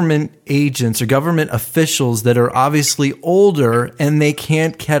about government agents or government officials that are obviously older and they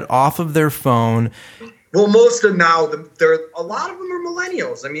can't get off of their phone Well, most of them now, a lot of them are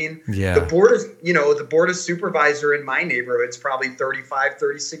millennials. I mean, the board of supervisor in my neighborhood is probably 35,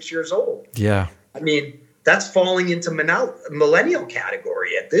 36 years old. Yeah. I mean, that's falling into millennial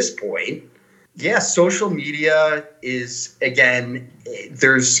category at this point. Yeah, social media is, again,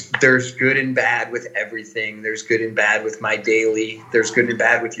 there's good and bad with everything. There's good and bad with my daily. There's good and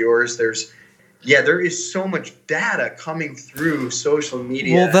bad with yours. There is so much data coming through social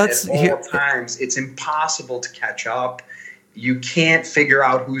media at all times. It's impossible to catch up. You can't figure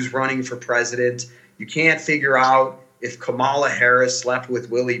out who's running for president. You can't figure out if Kamala Harris slept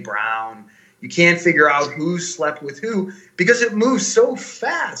with Willie Brown. You can't figure out who slept with who because it moves so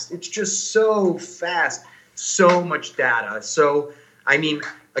fast. It's just so fast, so much data. So, I mean,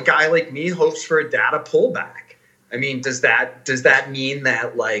 a guy like me hopes for a data pullback. I mean, does that mean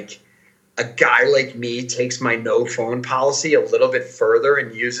that, like, a guy like me takes my no phone policy a little bit further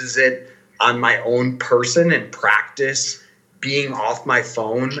and uses it on my own person and practice being off my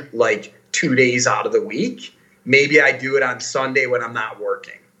phone like 2 days out of the week? Maybe I do it on Sunday when I'm not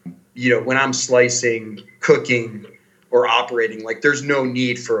working. When I'm slicing, cooking, or operating, like, there's no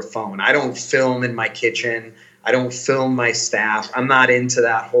need for a phone. I don't film in my kitchen. I don't film my staff. I'm not into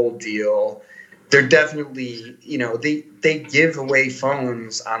that whole deal. They're definitely, they give away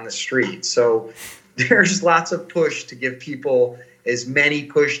phones on the street. So there's lots of push to give people as many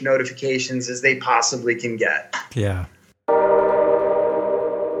push notifications as they possibly can get. Yeah.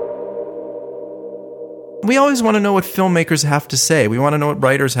 We always want to know what filmmakers have to say. We want to know what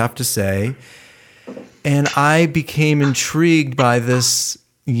writers have to say. And I became intrigued by this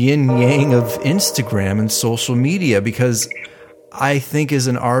yin-yang of Instagram and social media because I think as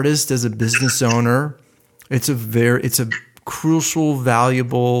an artist, as a business owner, it's a crucial,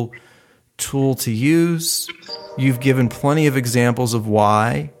 valuable tool to use. You've given plenty of examples of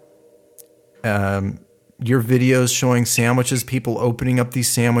why. Your videos showing sandwiches, people opening up these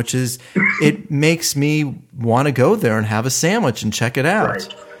sandwiches, it makes me want to go there and have a sandwich and check it out.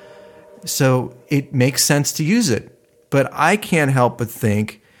 Right. So it makes sense to use it. But I can't help but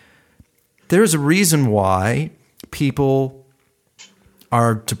think there's a reason why people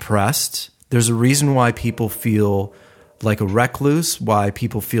are depressed. There's a reason why people feel like a recluse, why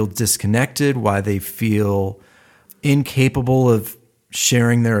people feel disconnected, why they feel incapable of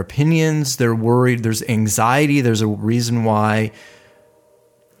sharing their opinions. They're worried. There's anxiety. There's a reason why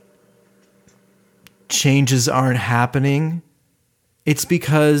changes aren't happening. It's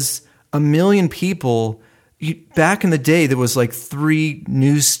because a million people, back in the day, there was like 3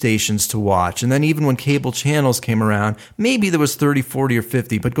 news stations to watch. And then even when cable channels came around, maybe there was 30, 40, or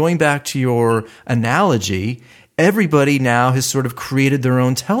 50. But going back to your analogy, everybody now has sort of created their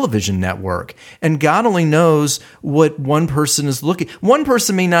own television network. And God only knows what one person is looking. One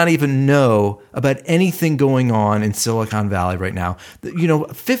person may not even know about anything going on in Silicon Valley right now.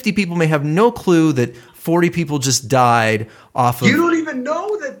 50 people may have no clue that 40 people just died off of... You don't even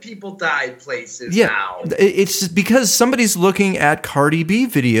know that people died places now. It's just because somebody's looking at Cardi B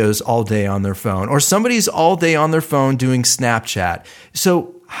videos all day on their phone, or somebody's all day on their phone doing Snapchat.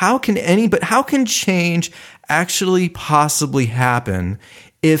 So how can change actually possibly happen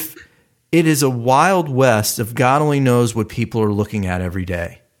if it is a wild west of God only knows what people are looking at every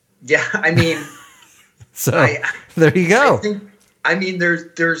day? Yeah, I mean... there you go.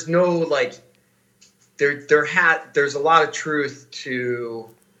 There's no, like... There's a lot of truth to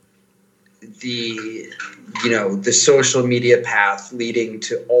the social media path leading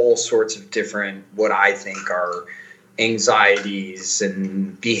to all sorts of different, what I think are anxieties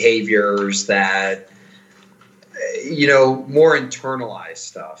and behaviors that, more internalized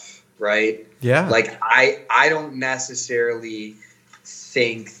stuff, right? Yeah. Like I don't necessarily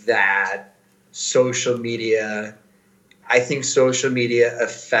think that I think social media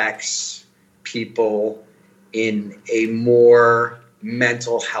affects people in a more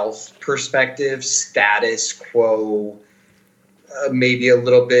mental health perspective, status quo, maybe a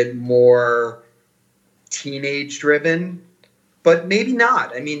little bit more teenage driven, but maybe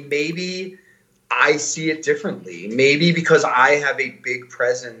not. I mean, maybe I see it differently. Maybe because I have a big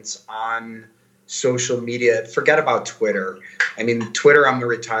presence on social media. Forget about Twitter. I mean, Twitter, I'm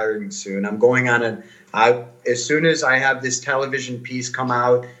retiring soon. I'm going on as soon as I have this television piece come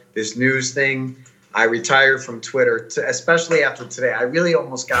out, this news thing, I retire from Twitter, especially after today. I really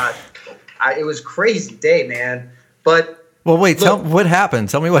almost it was a crazy day, man. But well, wait, look, what happened?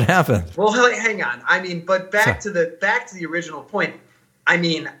 Tell me what happened. Well, hang on. I mean, but back to the original point. I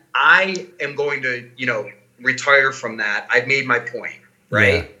mean, I am going to, retire from that. I've made my point,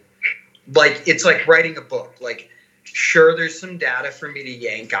 right? Yeah. Like, it's like writing a book. Like, sure, there's some data for me to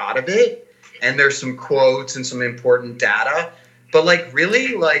yank out of it, and there's some quotes and some important data. But like,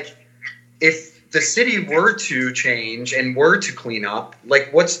 really, like, if the city were to change and were to clean up,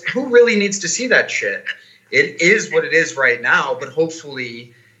 like, who really needs to see that shit? It is what it is right now, but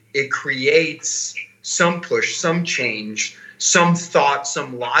hopefully it creates some push, some change, some thought,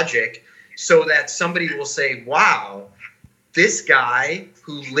 some logic, so that somebody will say, wow, this guy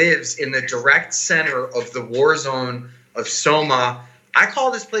who lives in the direct center of the war zone of Soma, I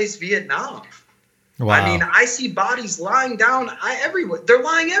call this place Vietnam. Wow. I mean, I see bodies lying down everywhere. They're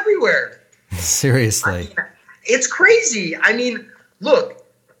lying everywhere. Seriously. I mean, it's crazy. I mean, look,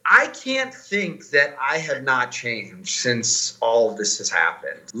 I can't think that I have not changed since all of this has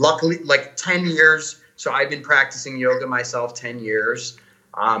happened. Luckily, like 10 years. So I've been practicing yoga myself 10 years.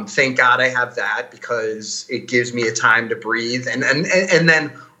 Thank God I have that, because it gives me a time to breathe and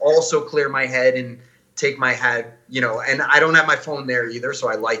then also clear my head and take my head, and I don't have my phone there either. So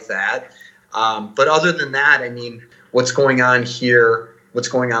I like that. But other than that, I mean, what's going on here, what's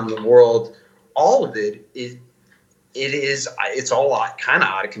going on in the world, all of it's all kind of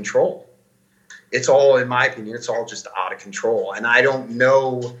out of control. It's all, in my opinion, it's all just out of control. And I don't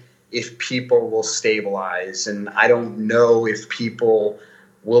know if people will stabilize, and I don't know if people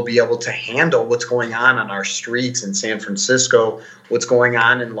will be able to handle what's going on our streets in San Francisco, what's going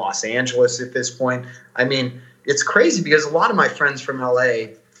on in Los Angeles at this point. I mean, it's crazy because a lot of my friends from LA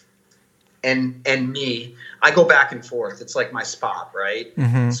and me, I go back and forth. It's like my spot, right?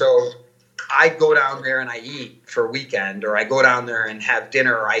 Mm-hmm. So I go down there and I eat for a weekend, or I go down there and have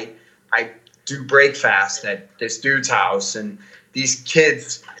dinner. Or I do break fast at this dude's house, and these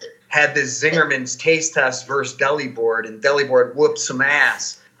kids had this Zingerman's taste test versus Deli Board, and Deli Board whooped some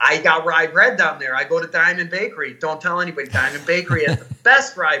ass. I got rye bread down there. I go to Diamond Bakery. Don't tell anybody. Diamond Bakery has the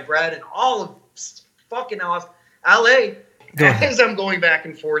best rye bread in all of fucking LA. As I'm going back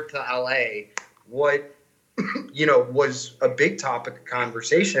and forth to LA, what was a big topic of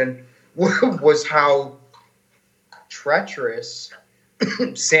conversation was how treacherous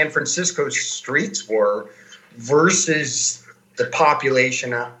San Francisco's streets were versus the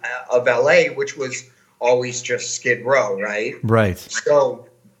population of LA, which was always just Skid Row, right? Right. So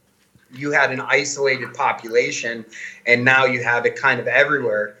you had an isolated population, and now you have it kind of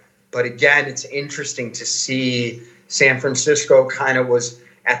everywhere. But again, it's interesting to see San Francisco kind of was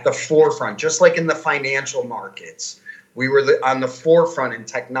at the forefront, just like in the financial markets. We were on the forefront in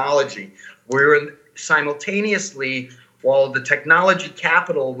technology. We were simultaneously, while the technology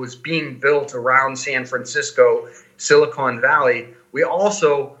capital was being built around San Francisco, Silicon Valley, we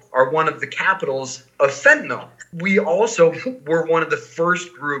also are one of the capitals of fentanyl. We also were one of the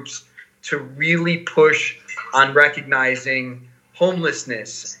first groups to really push on recognizing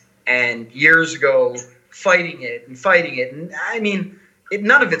homelessness, and years ago fighting it. And I mean,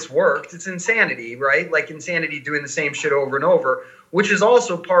 none of it's worked. It's insanity, right? Like insanity doing the same shit over and over, which is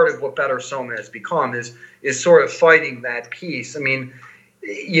also part of what Better Soma has become, is sort of fighting that piece. I mean,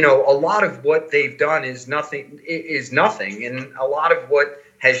 a lot of what they've done is nothing, and a lot of what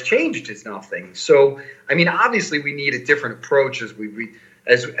has changed is nothing. So, I mean, obviously we need a different approach as we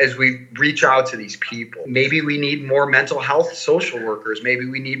reach out to these people. Maybe we need more mental health social workers. Maybe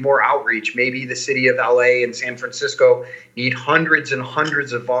we need more outreach. Maybe the city of LA and San Francisco need hundreds and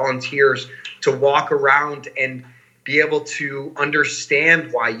hundreds of volunteers to walk around and be able to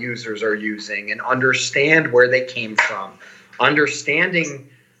understand why users are using and understand where they came from. Understanding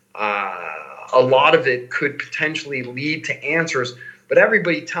a lot of it could potentially lead to answers, but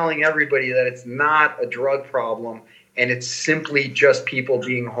everybody telling everybody that it's not a drug problem and it's simply just people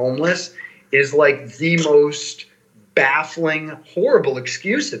being homeless is like the most baffling, horrible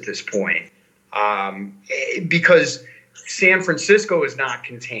excuse at this point. Because San Francisco is not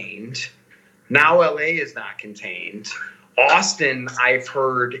contained. Now LA is not contained. Austin, I've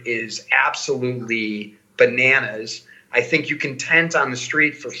heard, is absolutely bananas. I think you can tent on the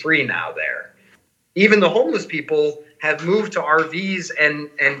street for free now there. Even the homeless people have moved to RVs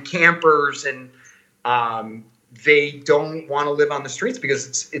and campers, and they don't want to live on the streets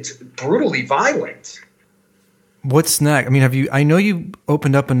because it's brutally violent. What's next? I mean, I know you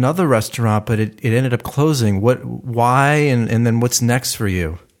opened up another restaurant, but it ended up closing. Why? And then what's next for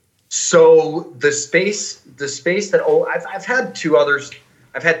you? So the space that I've had two others.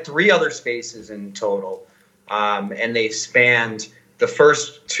 I've had three other spaces in total. And they spanned, the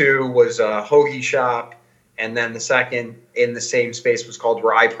first two was a hoagie shop, and then the second in the same space was called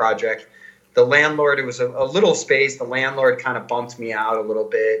Rye Project. The landlord, it was a little space. The landlord kind of bumped me out a little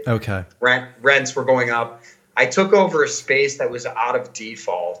bit. Okay. Rents were going up. I took over a space that was out of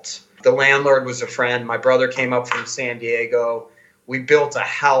default. The landlord was a friend. My brother came up from San Diego. We built a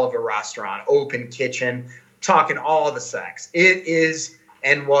hell of a restaurant, open kitchen, talking all the sex. It is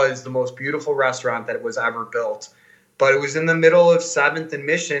and was the most beautiful restaurant that was ever built. But it was in the middle of 7th and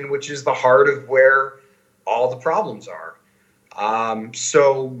Mission, which is the heart of where all the problems are.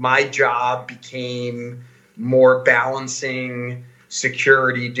 So my job became more balancing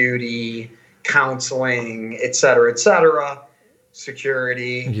security duty, counseling, et cetera,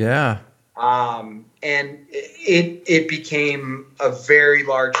 security. Yeah. And it became a very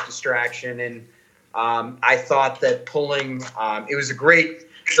large distraction. And I thought that it was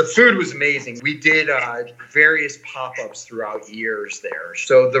the food was amazing. We did various pop-ups throughout years there.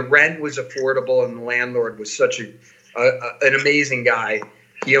 So the rent was affordable, and the landlord was such an amazing guy.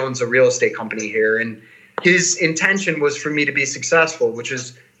 He owns a real estate company here, and his intention was for me to be successful, which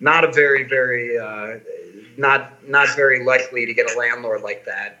is not a very, very not very likely to get a landlord like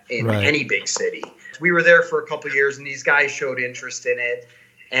that in any big city. We were there for a couple of years, and these guys showed interest in it.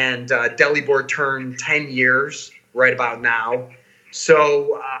 And Deli Board turned 10 years right about now.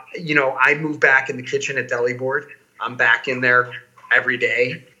 So, I moved back in the kitchen at Deli Board. I'm back in there every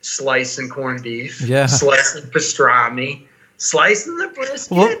day, slicing corned beef, slicing pastrami, slicing the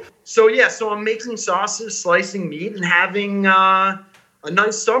brisket. Well, so I'm making sauces, slicing meat, and having a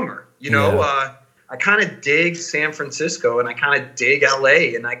nice summer. I kind of dig San Francisco, and I kind of dig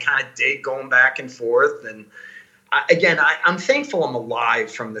LA, and I kind of dig going back and forth. And I'm thankful I'm alive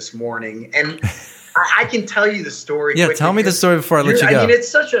from this morning. And I can tell you the story. Yeah, tell me the story before I let you go. I mean,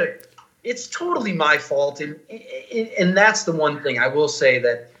 it's totally my fault. And that's the one thing I will say,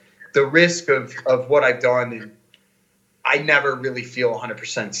 that the risk of what I've done, I never really feel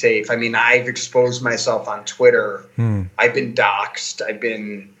 100% safe. I mean, I've exposed myself on Twitter. I've been doxxed. I've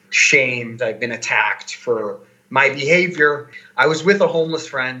been shamed. I've been attacked for my behavior. I was with a homeless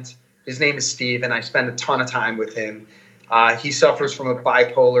friend. His name is Steve, and I spend a ton of time with him. He suffers from a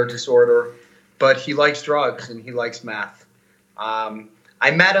bipolar disorder, but he likes drugs and he likes meth.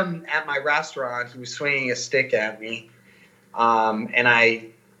 I met him at my restaurant. He was swinging a stick at me, and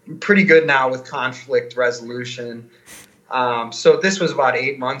I'm pretty good now with conflict resolution. So this was about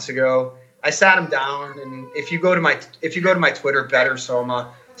 8 months ago. I sat him down, and if you go to my Twitter, Better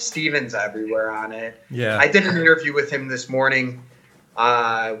Soma, Steven's everywhere on it. Yeah. I did an interview with him this morning.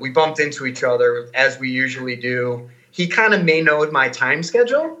 We bumped into each other as we usually do. He kind of may know my time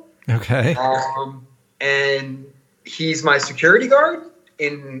schedule. Okay. And he's my security guard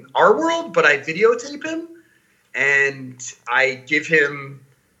in our world, but I videotape him and I give him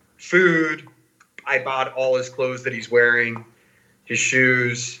food. I bought all his clothes that he's wearing, his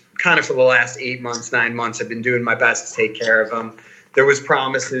shoes. Kind of for the last 8 months, 9 months, I've been doing my best to take care of him. There was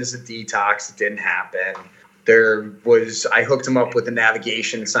promises of detox. It didn't happen. I hooked him up with a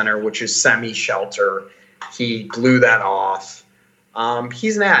navigation center, which is semi-shelter. He blew that off.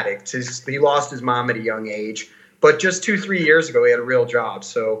 He's an addict. He lost his mom at a young age. But just 2-3 years ago, he had a real job.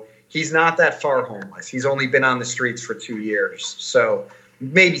 So he's not that far homeless. He's only been on the streets for 2 years. So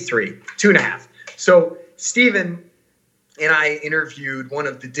maybe 3, 2.5. So Stephen and I interviewed one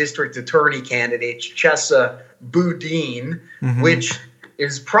of the district attorney candidates, Chesa Boudin, which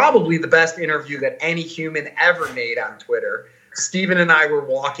is probably the best interview that any human ever made on Twitter. Stephen and I were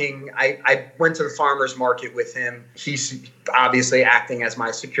walking. I went to the farmer's market with him. He's obviously acting as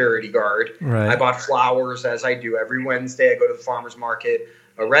my security guard. Right. I bought flowers, as I do every Wednesday. I go to the farmer's market.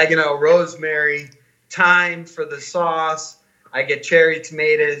 Oregano, rosemary, thyme for the sauce. I get cherry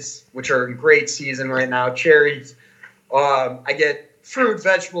tomatoes, which are in great season right now. Cherries. I get fruit,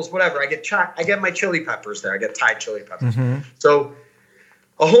 vegetables, whatever. I get my chili peppers there. I get Thai chili peppers. So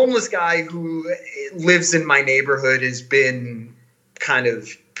a homeless guy who lives in my neighborhood has been kind of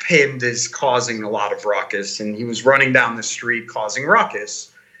pinned as causing a lot of ruckus, and he was running down the street causing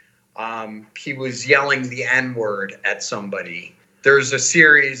ruckus. He was yelling the N-word at somebody. There's a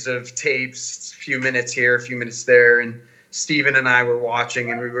series of tapes, a few minutes here, a few minutes there, and Stephen and I were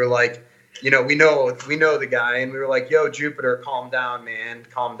watching, and we were like, we know the guy, and we were like, yo, Jupiter, calm down, man,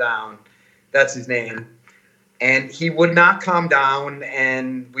 calm down. That's his name. And he would not calm down,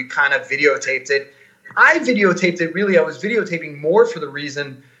 and we kind of videotaped it. I videotaped it, really. I was videotaping more for the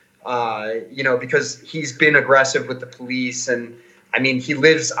reason, because he's been aggressive with the police. And, I mean, he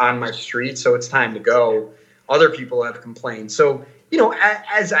lives on my street, so it's time to go. Other people have complained. So,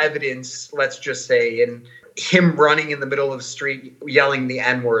 as evidence, let's just say, and him running in the middle of the street yelling the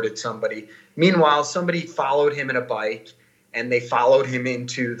N-word at somebody. Meanwhile, somebody followed him in a bike, and they followed him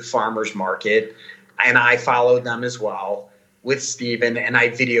into the farmer's market. And I followed them as well with Steven, and I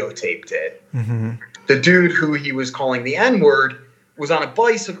videotaped it. The dude who he was calling the N-word was on a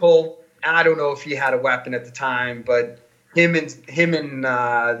bicycle, and I don't know if he had a weapon at the time, but him and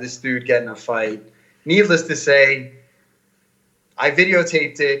this dude get in a fight. Needless to say, I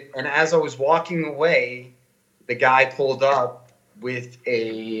videotaped it, and as I was walking away, the guy pulled up with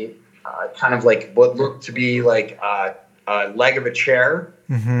a kind of like what looked to be like a leg of a chair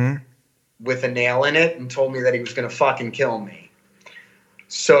with a nail in it, and told me that he was going to fucking kill me.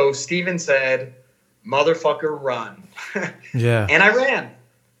 So Steven said, "Motherfucker, run." Yeah. And I ran.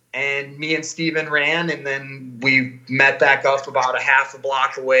 And me and Steven ran, and then we met back up about a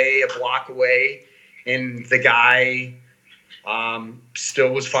block away, and the guy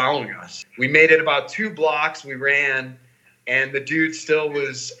still was following us. We made it about 2 blocks, we ran, and the dude still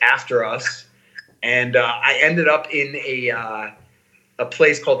was after us. And I ended up in a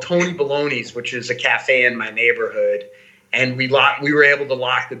place called Tony Baloney's, which is a cafe in my neighborhood. And we were able to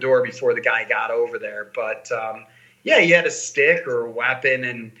lock the door before the guy got over there. But yeah, he had a stick or a weapon,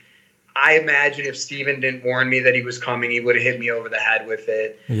 and I imagine if Steven didn't warn me that he was coming, he would have hit me over the head with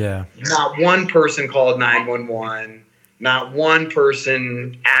it. Yeah. Not one person called 911. Not one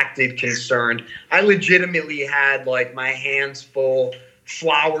person acted concerned. I legitimately had like my hands full,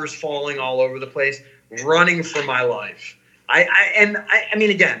 flowers falling all over the place, running for my life. I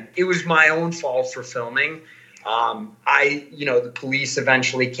mean, again, it was my own fault for filming. The police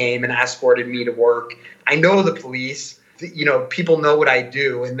eventually came and escorted me to work. I know the police, people know what I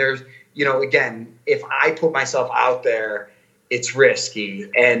do. And there's, again, if I put myself out there, it's risky.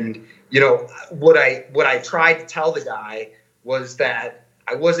 And, what I tried to tell the guy was that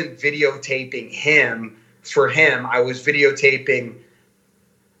I wasn't videotaping him for him. I was videotaping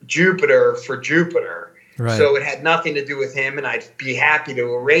Jupiter for Jupiter. Right. So it had nothing to do with him, and I'd be happy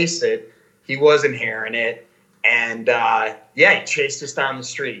to erase it. He wasn't hearing it. And, he chased us down the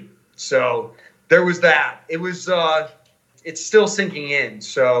street. So there was that. It was, it's still sinking in.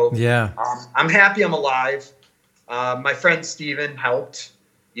 So yeah, I'm happy I'm alive. My friend Steven helped.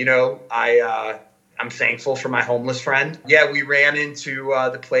 I'm thankful for my homeless friend. Yeah, we ran into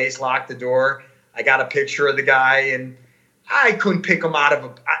the place, locked the door. I got a picture of the guy, and I couldn't pick him out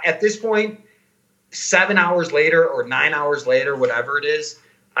of at this point, 7 hours later or 9 hours later, whatever it is,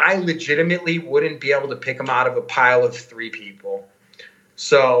 I legitimately wouldn't be able to pick him out of a pile of 3 people.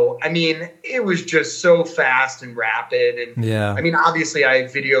 So, I mean, it was just so fast and rapid. And yeah, I mean, obviously I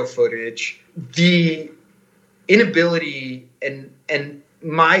have video footage. The inability and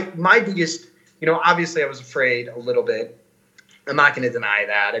my biggest, obviously I was afraid a little bit. I'm not going to deny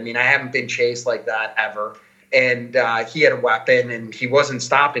that. I mean, I haven't been chased like that ever. And he had a weapon, and he wasn't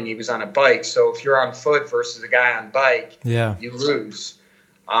stopping. He was on a bike. So if you're on foot versus a guy on bike, yeah, you lose.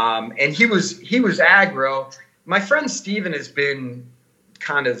 And he was aggro. My friend Steven has been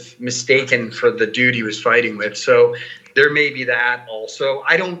kind of mistaken for the dude he was fighting with. So there may be that also.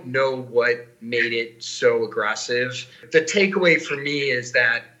 I don't know what made it so aggressive. The takeaway for me is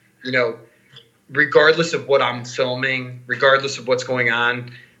that, regardless of what I'm filming, regardless of what's going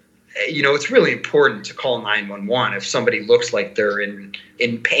on, it's really important to call 911 if somebody looks like they're in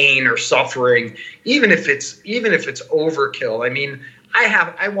pain or suffering, even if it's overkill. I mean,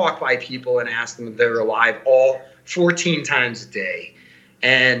 I walk by people and ask them if they're alive all 14 times a day.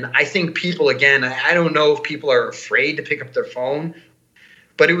 And I think people, again, I don't know if people are afraid to pick up their phone,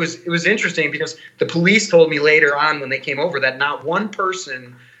 but it was interesting because the police told me later on when they came over that not one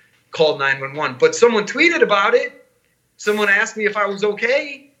person called 911, but someone tweeted about it. Someone asked me if I was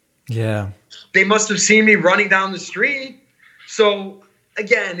okay. Yeah. They must have seen me running down the street. So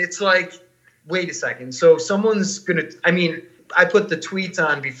again, it's like, wait a second. So someone's I put the tweets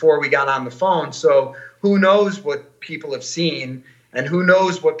on before we got on the phone. So who knows what people have seen and who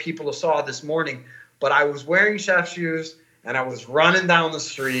knows what people saw this morning. But I was wearing chef shoes and I was running down the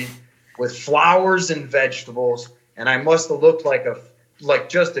street with flowers and vegetables. And I must have looked like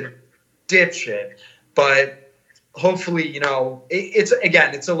just a dipshit. But hopefully,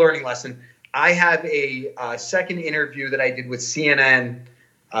 it's a learning lesson. I have a second interview that I did with CNN,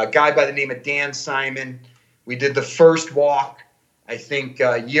 a guy by the name of Dan Simon. We did the first walk, I think,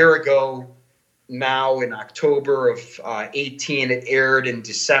 a year ago now in October of 18. It aired in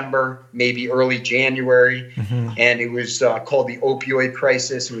December, maybe early January. Mm-hmm. And it was called The Opioid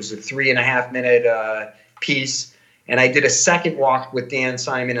Crisis. It was a 3.5 minute piece. And I did a second walk with Dan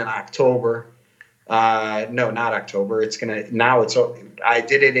Simon in October. No, not October. I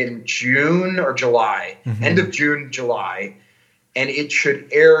did it in June or July, end of June, July. And it should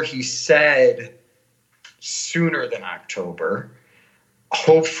air, he said, sooner than October,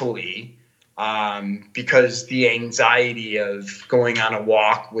 hopefully, because the anxiety of going on a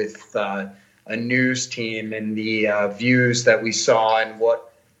walk with a news team and the views that we saw and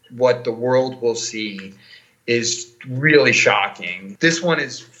what the world will see is really shocking. This one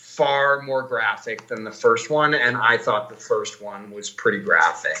is far more graphic than the first one, and I thought the first one was pretty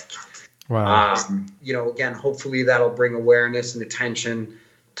graphic. Wow. Again, hopefully that'll bring awareness and attention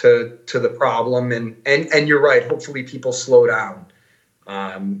to the problem, and you're right. Hopefully people slow down.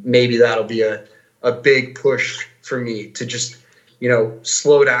 Maybe that'll be a big push for me to just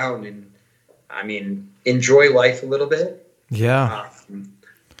slow down and enjoy life a little bit. Yeah.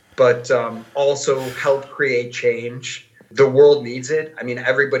 But also help create change. The world needs it.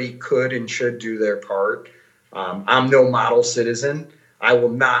 Everybody could and should do their part. I'm no model citizen. I will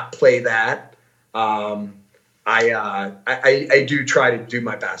not play that. I do try to do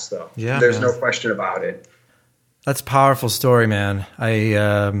my best, though. Yeah, there's no question about it. That's a powerful story, man.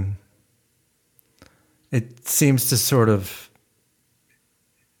 It seems to sort of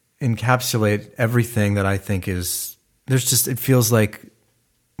encapsulate everything that I think is. It feels like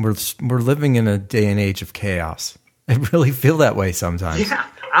we're living in a day and age of chaos. I really feel that way sometimes. Yeah,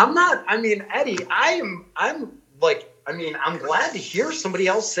 I'm not. Eddie, I'm glad to hear somebody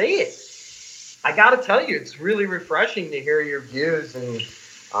else say it. I got to tell you, it's really refreshing to hear your views and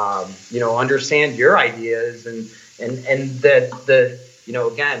understand your ideas and that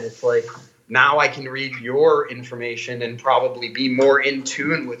again, it's like now I can read your information and probably be more in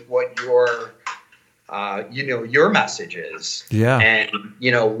tune with what your your message is. Yeah, and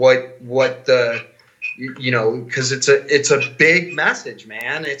what the because it's a big message,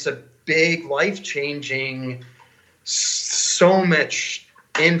 man. It's a big life-changing, so much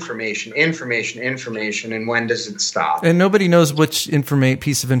information, and when does it stop? And nobody knows which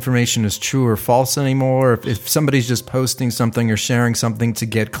piece of information is true or false anymore. If somebody's just posting something or sharing something to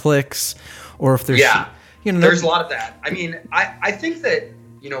get clicks, or if there's there's a lot of that. I think that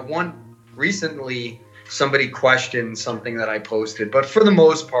recently somebody questioned something that I posted, but for the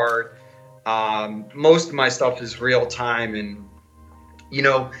most part, most of my stuff is real time, and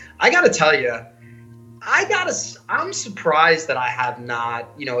I got to tell you, I'm surprised that I have not,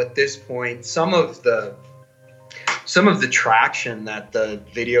 at this point, some of the traction that the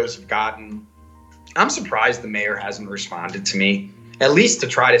videos have gotten. I'm surprised the mayor hasn't responded to me, at least to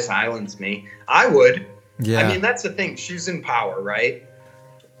try to silence me. I would. Yeah. That's the thing. She's in power, right?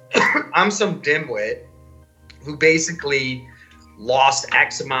 I'm some dimwit who basically lost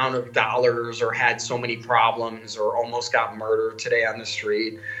X amount of dollars or had so many problems or almost got murdered today on the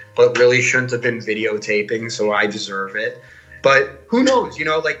street, but really shouldn't have been videotaping, so I deserve it. But who knows,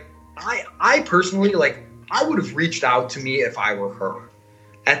 I personally, I would have reached out to me if I were her.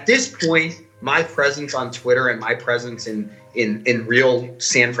 At this point, my presence on Twitter and my presence in real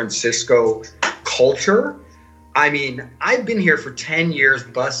San Francisco culture, I've been here for 10 years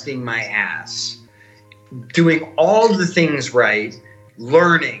busting my ass, doing all the things right,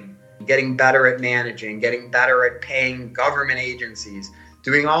 learning, getting better at managing, getting better at paying government agencies,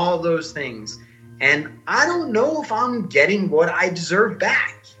 doing all those things. And I don't know if I'm getting what I deserve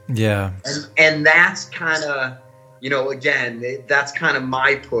back. Yeah. And that's kind of, again, that's kind of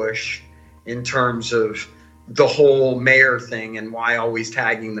my push in terms of the whole mayor thing and why always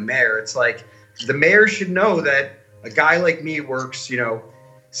tagging the mayor. It's like the mayor should know that a guy like me works,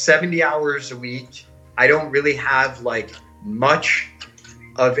 70 hours a week. I don't really have much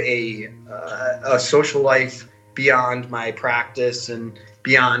of a social life beyond my practice and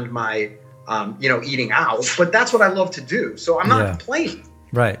beyond my, eating out. But that's what I love to do. So I'm not complaining.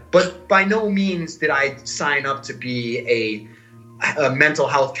 Right. But by no means did I sign up to be a mental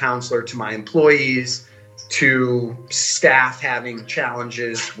health counselor to my employees, to staff having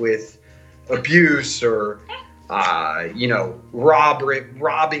challenges with abuse or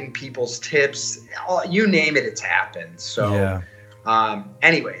robbing people's tips. You name it, it's happened. So,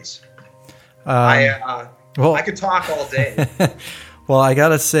 anyways, I could talk all day. Well, I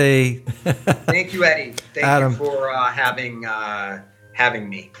gotta say, thank you, Eddie. Thank Adam, you for having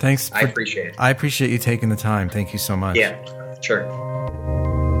me. Thanks. I appreciate it. I appreciate you taking the time. Thank you so much. Yeah, sure.